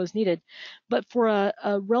still only grow as needed. But for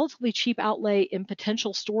a relatively cheap outlay in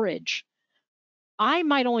potential storage, I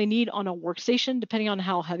might only need on a workstation, depending on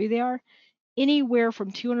how heavy they are, anywhere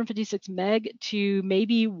from 256 meg to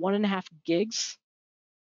maybe 1.5 gigs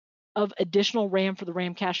of additional RAM for the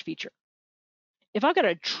RAM cache feature. If I've got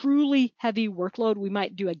a truly heavy workload, we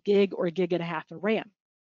might do a gig or a gig and a half of RAM.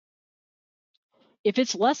 If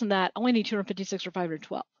it's less than that, I only need 256 or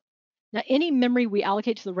 512. Now, any memory we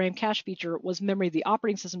allocate to the RAM cache feature was memory the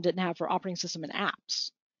operating system didn't have for operating system and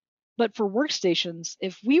apps. But for workstations,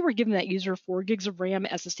 if we were giving that user 4 gigs of RAM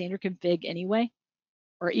as the standard config anyway,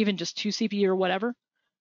 or even just 2 CPU or whatever,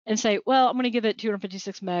 and say, well, I'm going to give it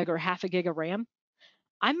 256 meg or half a gig of RAM,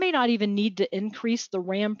 I may not even need to increase the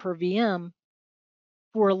RAM per VM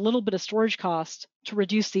for a little bit of storage cost to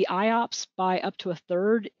reduce the IOPS by up to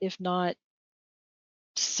 1/3, if not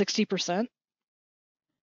 60%.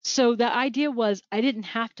 So the idea was I didn't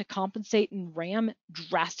have to compensate in RAM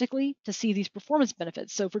drastically to see these performance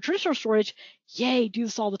benefits. So for traditional storage, yay, do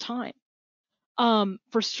this all the time.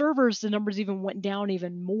 For servers, the numbers even went down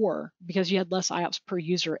even more because you had less IOPS per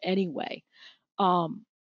user anyway.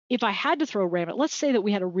 If I had to throw RAM, let's say that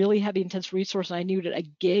we had a really heavy intense resource and I needed a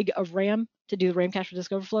gig of RAM to do the RAM cache with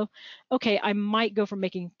Disk Overflow. Okay, I might go from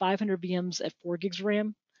making 500 VMs at 4 gigs of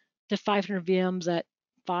RAM to 500 VMs at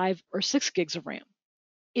 5 or 6 gigs of RAM.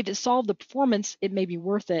 If it solved the performance, it may be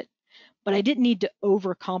worth it. but I didn't need to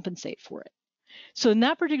overcompensate for it. So in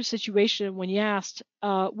that particular situation, when you asked,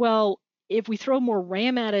 well, if we throw more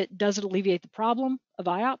RAM at it, does it alleviate the problem of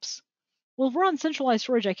IOPS? Well, if we're on centralized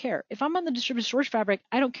storage, I care. If I'm on the distributed storage fabric,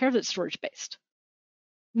 I don't care that it's storage-based.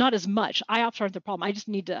 Not as much. IOPS aren't the problem. I just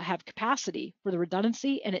need to have capacity for the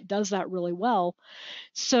redundancy, and it does that really well.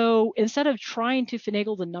 So instead of trying to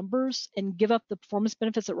finagle the numbers and give up the performance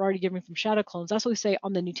benefits that we're already giving from shadow clones, that's what we say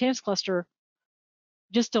on the Nutanix cluster,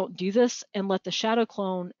 just don't do this and let the shadow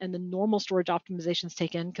clone and the normal storage optimizations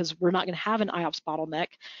take in, because we're not going to have an IOPS bottleneck.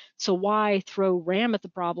 So why throw RAM at the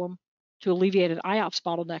problem to alleviate an IOPS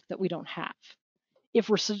bottleneck that we don't have? If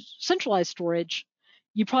we're centralized storage,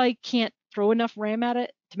 you probably can't throw enough RAM at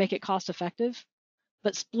it to make it cost effective,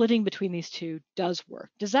 but splitting between these two does work.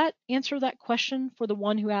 Does that answer that question for the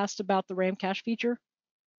one who asked about the RAM cache feature?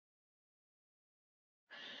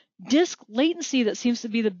 Disk latency, that seems to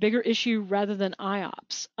be the bigger issue rather than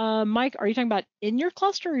IOPS. Mike, are you talking about in your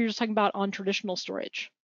cluster, or you're just talking about on traditional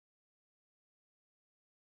storage?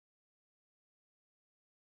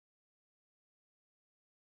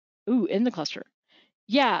 Ooh, in the cluster.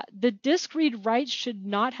 Yeah, the disk read writes should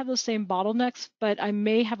not have those same bottlenecks, but I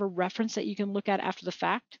may have a reference that you can look at after the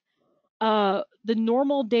fact. The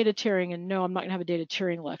normal data tiering, and no, I'm not going to have a data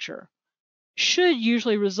tiering lecture, should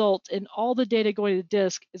usually result in all the data going to the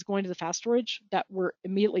disk is going to the fast storage that we're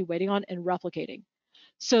immediately waiting on and replicating.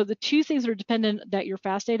 So the two things that are dependent that your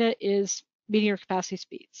fast data is meeting your capacity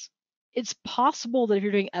speeds. It's possible that if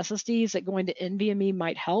you're doing SSDs, that going to NVMe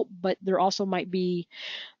might help, but there are some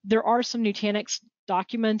Nutanix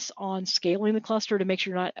documents on scaling the cluster to make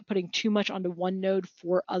sure you're not putting too much onto one node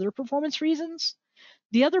for other performance reasons.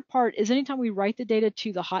 The other part is anytime we write the data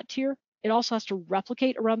to the hot tier, it also has to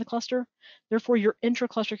replicate around the cluster. Therefore, your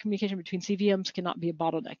intra-cluster communication between CVMs cannot be a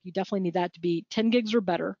bottleneck. You definitely need that to be 10 gigs or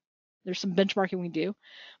better. There's some benchmarking we do,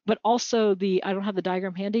 but also I don't have the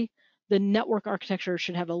diagram handy, the network architecture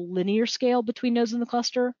should have a linear scale between nodes in the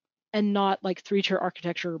cluster and not like 3-tier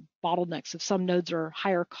architecture bottlenecks. If some nodes are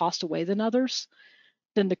higher cost away than others,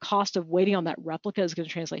 then the cost of waiting on that replica is going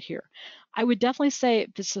to translate here. I would definitely say if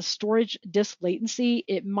it's a storage disk latency,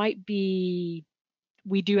 it might be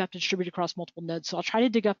we do have to distribute across multiple nodes. So I'll try to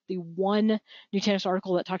dig up the one Nutanix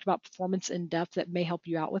article that talked about performance in depth that may help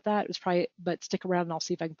you out with that. It was probably, but stick around and I'll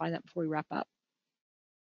see if I can find that before we wrap up.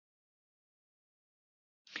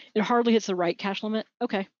 It hardly hits the write cache limit.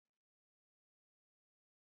 Okay.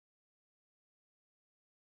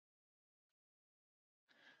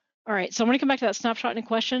 All right, so I'm going to come back to that snapshot in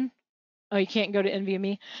question. Oh, you can't go to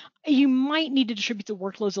NVMe. You might need to distribute the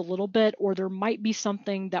workloads a little bit, or there might be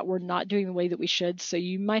something that we're not doing the way that we should. So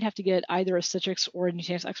you might have to get either a Citrix or a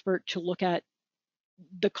Nutanix expert to look at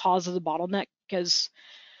the cause of the bottleneck,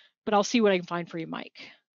 but I'll see what I can find for you, Mike.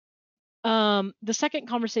 The second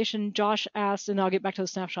conversation, Josh asked, and I'll get back to the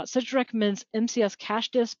snapshot. Citrix recommends MCS cache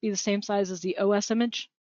disk be the same size as the OS image.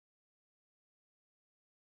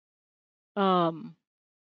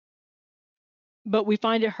 But we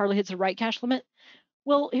find it hardly hits the write cache limit.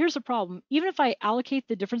 Well, here's the problem. Even if I allocate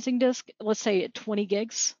the differencing disk, let's say at 20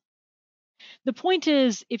 gigs, the point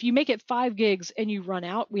is if you make it 5 gigs and you run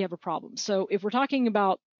out, we have a problem. So if we're talking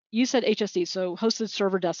about, you said HSD, so hosted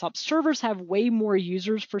server desktop. Servers have way more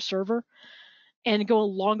users per server and go a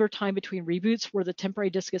longer time between reboots where the temporary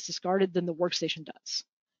disk gets discarded than the workstation does.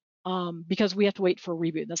 Because we have to wait for a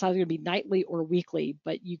reboot. That's either going to be nightly or weekly,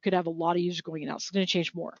 but you could have a lot of users going in and out. So it's going to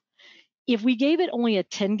change more. If we gave it only a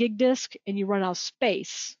 10 gig disk and you run out of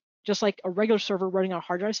space, just like a regular server running on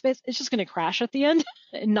hard drive space, it's just going to crash at the end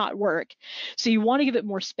and not work. So you want to give it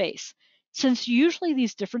more space. Since usually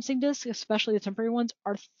these differencing disks, especially the temporary ones,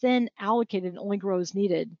 are thin allocated and only grow as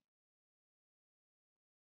needed,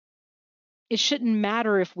 it shouldn't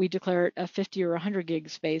matter if we declare it a 50 or 100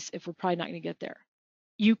 gig space if we're probably not going to get there.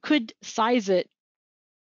 You could size it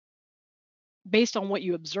based on what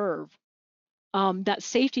you observe. That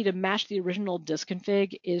safety to match the original disk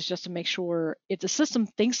config is just to make sure if the system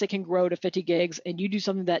thinks it can grow to 50 gigs and you do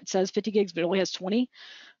something that says 50 gigs but it only has 20,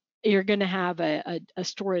 you're going to have a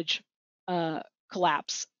storage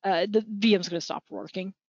collapse. The VM's going to stop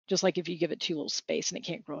working, just like if you give it too little space and it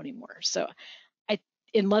can't grow anymore. So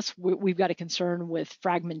unless we've got a concern with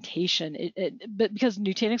fragmentation, but because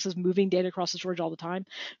Nutanix is moving data across the storage all the time,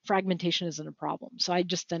 fragmentation isn't a problem. So I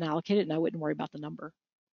just then allocate it and I wouldn't worry about the number.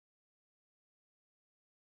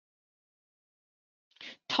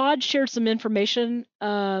 Todd shared some information,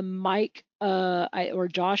 Mike or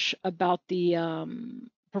Josh, about the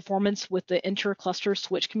performance with the inter-cluster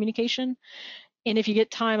switch communication. And if you get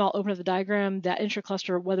time, I'll open up the diagram. That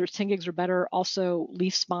intra-cluster, whether it's 10 gigs or better, also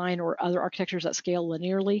leaf spine or other architectures that scale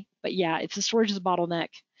linearly. But yeah, if the storage is a bottleneck,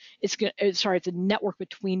 it's the network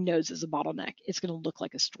between nodes is a bottleneck, it's going to look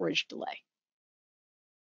like a storage delay.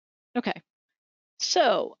 Okay,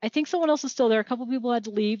 so I think someone else is still there. A couple people had to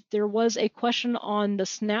leave. There was a question on the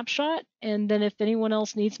snapshot, and then if anyone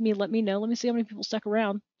else needs me, let me know. Let me see how many people stuck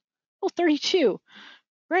around. Oh, 32.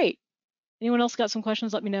 Great. Anyone else got some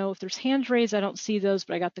questions? Let me know. If there's hands raised, I don't see those,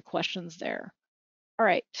 but I got the questions there. All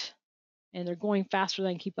right. And they're going faster than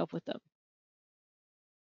I can keep up with them.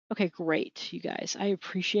 Okay, great, you guys. I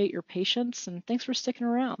appreciate your patience and thanks for sticking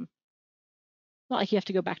around. Not like you have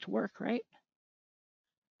to go back to work, right?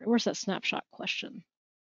 Where's that snapshot question?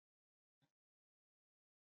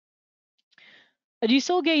 Do you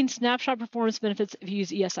still gain snapshot performance benefits if you use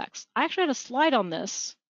ESX? I actually had a slide on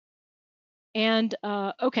this. And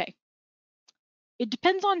okay, it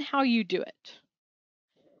depends on how you do it.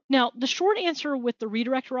 Now, the short answer with the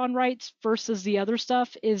redirector on writes versus the other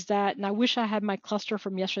stuff is that, and I wish I had my cluster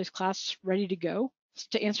from yesterday's class ready to go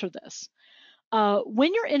to answer this.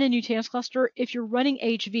 When you're in a Nutanix cluster, if you're running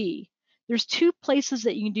HV, there's two places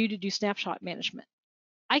that you can do to do snapshot management.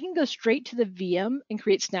 I can go straight to the VM and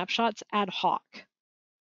create snapshots ad hoc,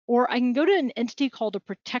 or I can go to an entity called a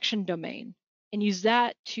protection domain and use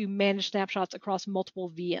that to manage snapshots across multiple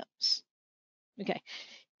VMs. Okay.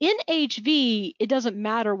 In HV, it doesn't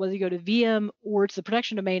matter whether you go to VM or it's the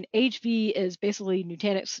protection domain. HV is basically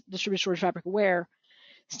Nutanix Distributed Storage Fabric aware.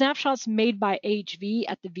 Snapshots made by HV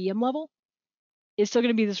at the VM level is still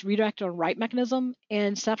going to be this redirect on write mechanism,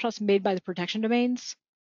 and snapshots made by the protection domains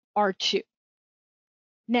are too.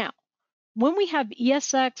 Now, when we have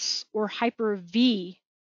ESX or Hyper-V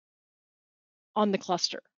on the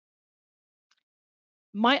cluster,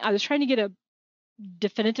 I was trying to get a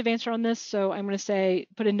definitive answer on this, so I'm going to say,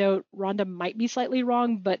 put a note, Rhonda might be slightly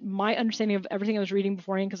wrong, but my understanding of everything I was reading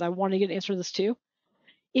beforehand, because I wanted to get an answer to this too.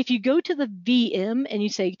 If you go to the VM and you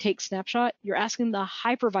say take snapshot, you're asking the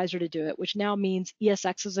hypervisor to do it, which now means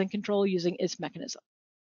ESX is in control using its mechanism,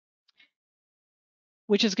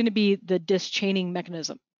 which is going to be the disk chaining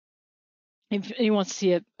mechanism. If anyone wants to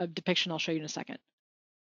see a depiction, I'll show you in a second.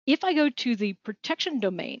 If I go to the protection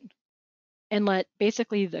domain and let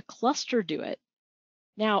basically the cluster do it,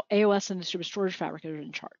 now AOS and Distributed Storage Fabric are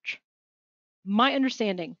in charge. My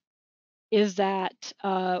understanding is that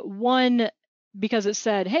one, because it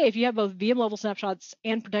said, hey, if you have both VM level snapshots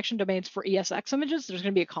and protection domains for ESX images, there's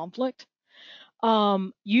going to be a conflict.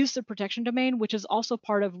 Use the protection domain, which is also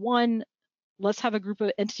part of one, let's have a group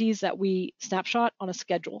of entities that we snapshot on a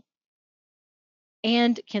schedule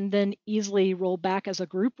and can then easily roll back as a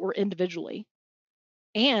group or individually,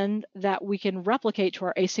 and that we can replicate to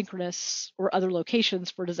our asynchronous or other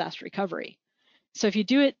locations for disaster recovery. So if you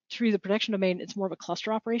do it through the protection domain, it's more of a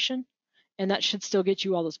cluster operation, and that should still get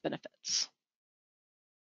you all those benefits.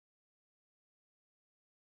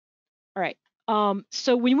 All right,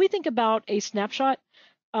 so when we think about a snapshot,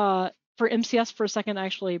 for MCS for a second, I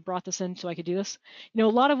actually brought this in so I could do this. You know,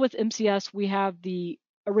 a lot of with MCS, we have the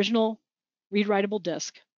original read-writable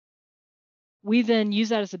disk. We then use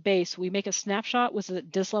that as a base. We make a snapshot with a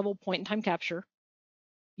disk level point-in-time capture.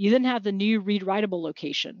 You then have the new read-writable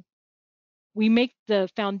location. We make the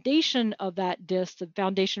foundation of that disk the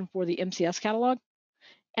foundation for the MCS catalog.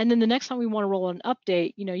 And then the next time we want to roll an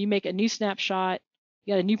update, you know, you make a new snapshot,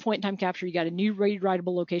 you got a new point-in-time capture, you got a new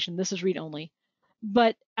read-writable location. This is read-only.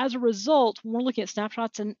 But as a result, when we're looking at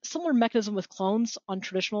snapshots, and similar mechanism with clones on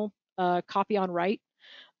traditional copy on write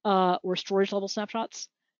or storage level snapshots,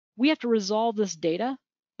 we have to resolve this data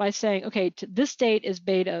by saying, okay, this date is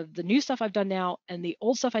made of the new stuff I've done now and the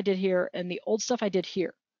old stuff I did here and the old stuff I did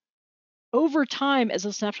here. Over time, as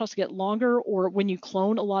those snapshots get longer, or when you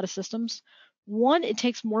clone a lot of systems, one, it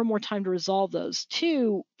takes more and more time to resolve those.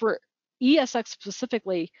 Two, for ESX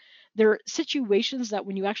specifically, there are situations that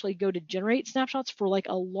when you actually go to generate snapshots for like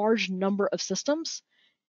a large number of systems,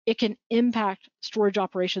 it can impact storage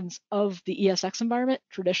operations of the ESX environment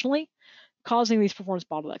traditionally, causing these performance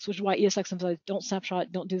bottlenecks, which is why ESX emphasizes don't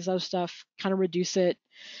snapshot, don't do this other stuff, kind of reduce it,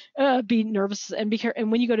 be nervous and be careful.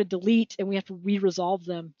 And when you go to delete and we have to re-resolve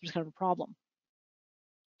them, there's kind of a problem.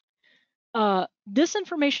 This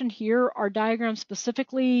information here, our diagram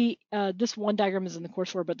specifically, this one diagram is in the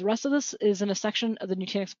courseware, but the rest of this is in a section of the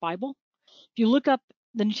Nutanix Bible. If you look up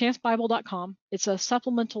the nutanixbible.com, it's a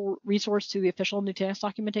supplemental resource to the official Nutanix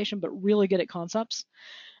documentation, but really good at concepts.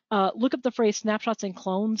 Look up the phrase snapshots and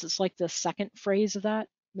clones. It's like the second phrase of that.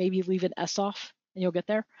 Maybe leave an S off and you'll get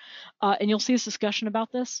there. And you'll see this discussion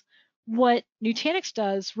about this. What Nutanix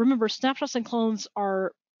does, remember, snapshots and clones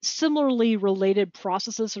are similarly related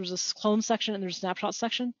processes. There's a clone section and there's a snapshot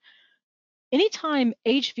section. Anytime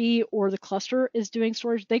HV or the cluster is doing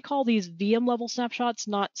storage, they call these VM level snapshots,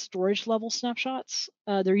 not storage level snapshots.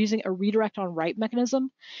 They're using a redirect on write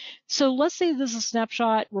mechanism. So let's say this is a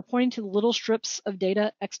snapshot. We're pointing to the little strips of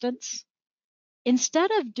data extents. Instead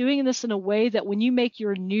of doing this in a way that when you make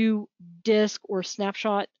your new disk or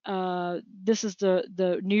snapshot, this is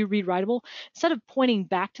the new read writable, instead of pointing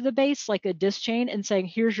back to the base like a disk chain and saying,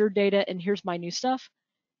 here's your data and here's my new stuff,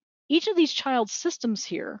 each of these child systems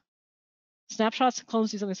here, snapshots and clones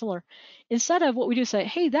do something similar. Instead of what we do is say,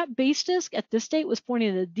 hey, that base disk at this date was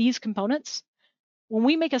pointing to these components. When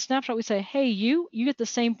we make a snapshot, we say, hey, you get the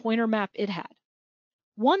same pointer map it had.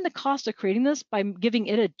 One, the cost of creating this by giving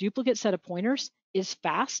it a duplicate set of pointers is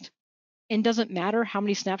fast and doesn't matter how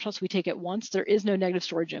many snapshots we take at once. There is no negative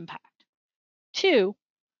storage impact. Two,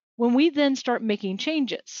 when we then start making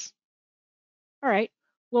changes, all right,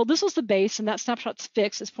 well, this was the base and that snapshot's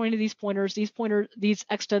fixed. It's pointing to these pointers. These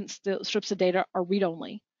extents, the strips of data are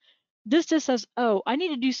read-only. This just says, oh, I need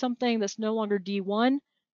to do something that's no longer D1.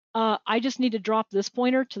 I just need to drop this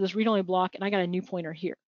pointer to this read-only block and I got a new pointer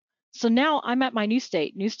here. So now I'm at my new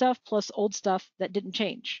state, new stuff plus old stuff that didn't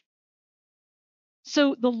change.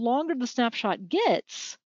 So the longer the snapshot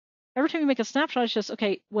gets, every time you make a snapshot, it's just,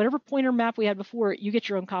 okay, whatever pointer map we had before, you get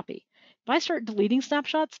your own copy. If I start deleting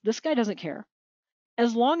snapshots, this guy doesn't care.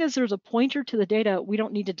 As long as there's a pointer to the data, we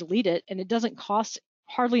don't need to delete it, and it doesn't cost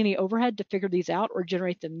hardly any overhead to figure these out or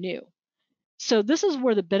generate them new. So this is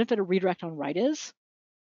where the benefit of redirect on write is.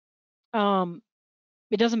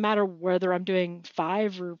 It doesn't matter whether I'm doing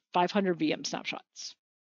 5 or 500 VM snapshots.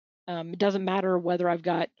 It doesn't matter whether I've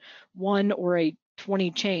got 1 or a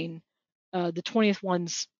 20 chain. The 20th one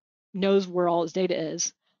knows where all its data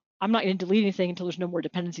is. I'm not going to delete anything until there's no more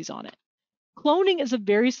dependencies on it. Cloning is a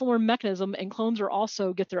very similar mechanism, and clones are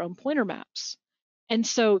also get their own pointer maps. And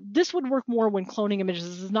so this would work more when cloning images.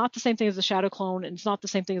 This is not the same thing as the shadow clone, and it's not the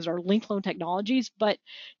same thing as our link clone technologies, but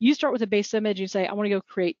you start with a base image and you say, I want to go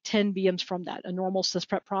create 10 VMs from that, a normal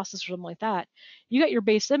sysprep process or something like that. You got your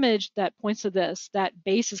base image that points to this. That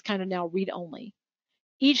base is kind of now read-only.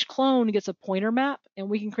 Each clone gets a pointer map, and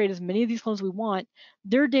we can create as many of these clones as we want.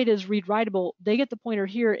 Their data is read-writable. They get the pointer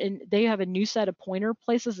here, and they have a new set of pointer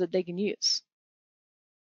places that they can use.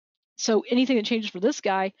 So anything that changes for this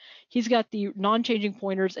guy, he's got the non-changing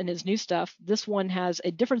pointers in his new stuff. This one has a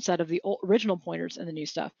different set of the original pointers in the new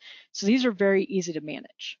stuff. So these are very easy to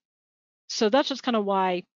manage. So that's just kind of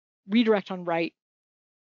why redirect on write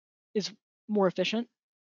is more efficient.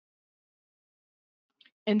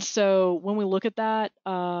 And so when we look at that,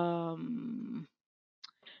 I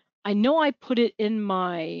know I put it in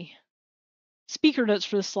my speaker notes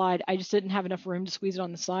for the slide. I just didn't have enough room to squeeze it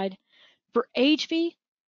on the slide. For HV,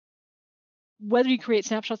 whether you create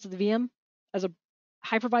snapshots of the VM as a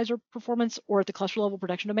hypervisor performance or at the cluster level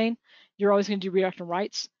protection domain, you're always going to do redirect on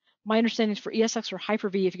writes. My understanding is for ESX or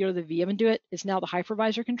Hyper-V, if you go to the VM and do it, it's now the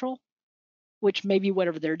hypervisor control, which may be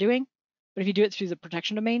whatever they're doing. But if you do it through the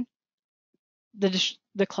protection domain,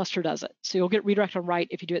 the cluster does it. So you'll get redirect on write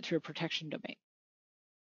if you do it through a protection domain.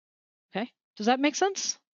 Okay, does that make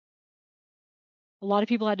sense? A lot of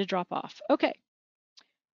people had to drop off. Okay.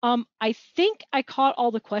 I think I caught all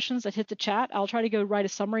the questions that hit the chat. I'll try to go write a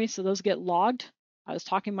summary so those get logged. I was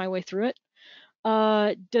talking my way through it.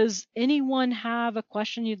 Does anyone have a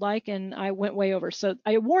question you'd like? And I went way over. So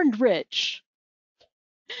I warned Rich.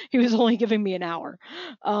 He was only giving me an hour.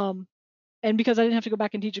 And because I didn't have to go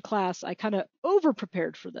back and teach a class, I kind of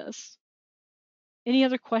over-prepared for this. Any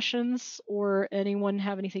other questions or anyone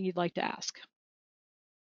have anything you'd like to ask?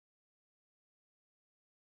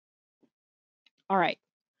 All right.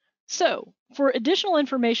 So for additional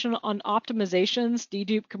information on optimizations,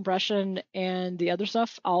 dedupe, compression, and the other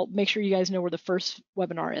stuff, I'll make sure you guys know where the first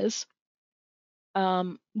webinar is.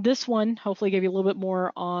 This one hopefully gave you a little bit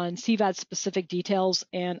more on CVAD specific details,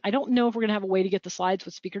 and I don't know if we're gonna have a way to get the slides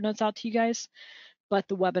with speaker notes out to you guys, but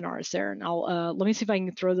the webinar is there, and I'll let me see if I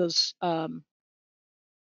can throw those. Let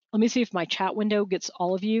me see if my chat window gets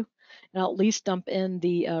all of you, and I'll at least dump in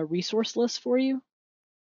the resource list for you.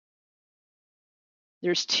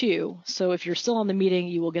 There's 2, so if you're still on the meeting,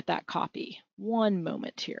 you will get that copy. One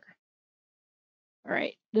moment here. All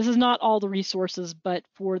right, this is not all the resources, but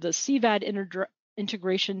for the CVAD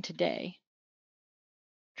integration today,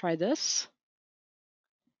 try this.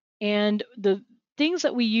 And the things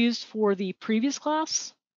that we used for the previous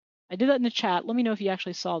class, I did that in the chat. Let me know if you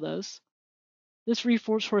actually saw those. This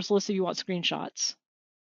resource list if you want screenshots.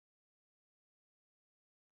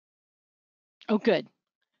 Oh, good.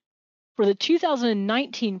 For the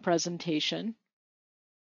 2019 presentation,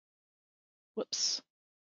 whoops,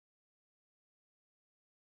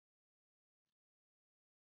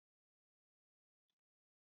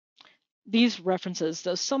 these references,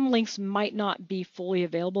 though some links might not be fully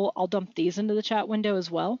available, I'll dump these into the chat window as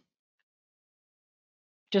well,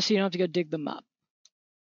 just so you don't have to go dig them up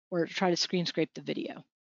or try to screen scrape the video.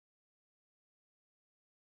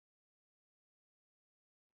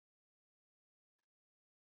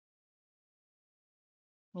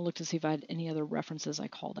 I'll look to see if I had any other references I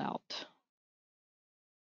called out.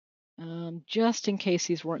 Just in case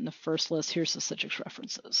these weren't in the first list, here's the Citrix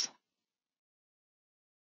references.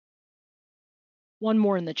 One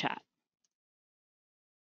more in the chat.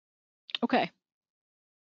 Okay.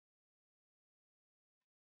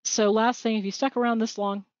 So last thing, if you stuck around this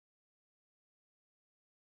long,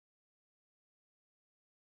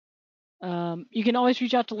 you can always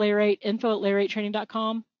reach out to Layer 8,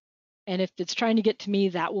 info@layer8training.com. And if it's trying to get to me,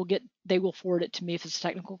 they will forward it to me if it's a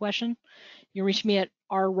technical question. You can reach me at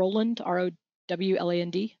rrowland,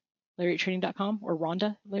 ROWLAND, layer8training.com, or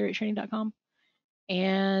Rhonda, layer8training.com.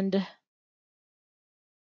 And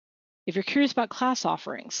if you're curious about class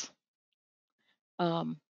offerings,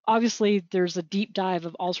 obviously there's a deep dive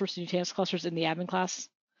of all sorts of Nutanix clusters in the admin class.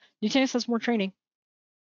 Nutanix has more training.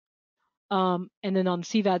 And then on the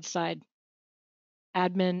CVAD side,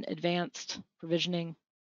 admin, advanced, provisioning,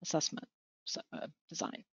 assessment,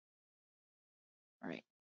 design. All right.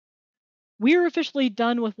 We're officially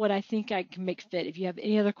done with what I think I can make fit. If you have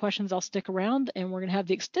any other questions, I'll stick around, and we're going to have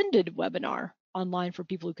the extended webinar online for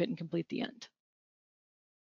people who couldn't complete the end.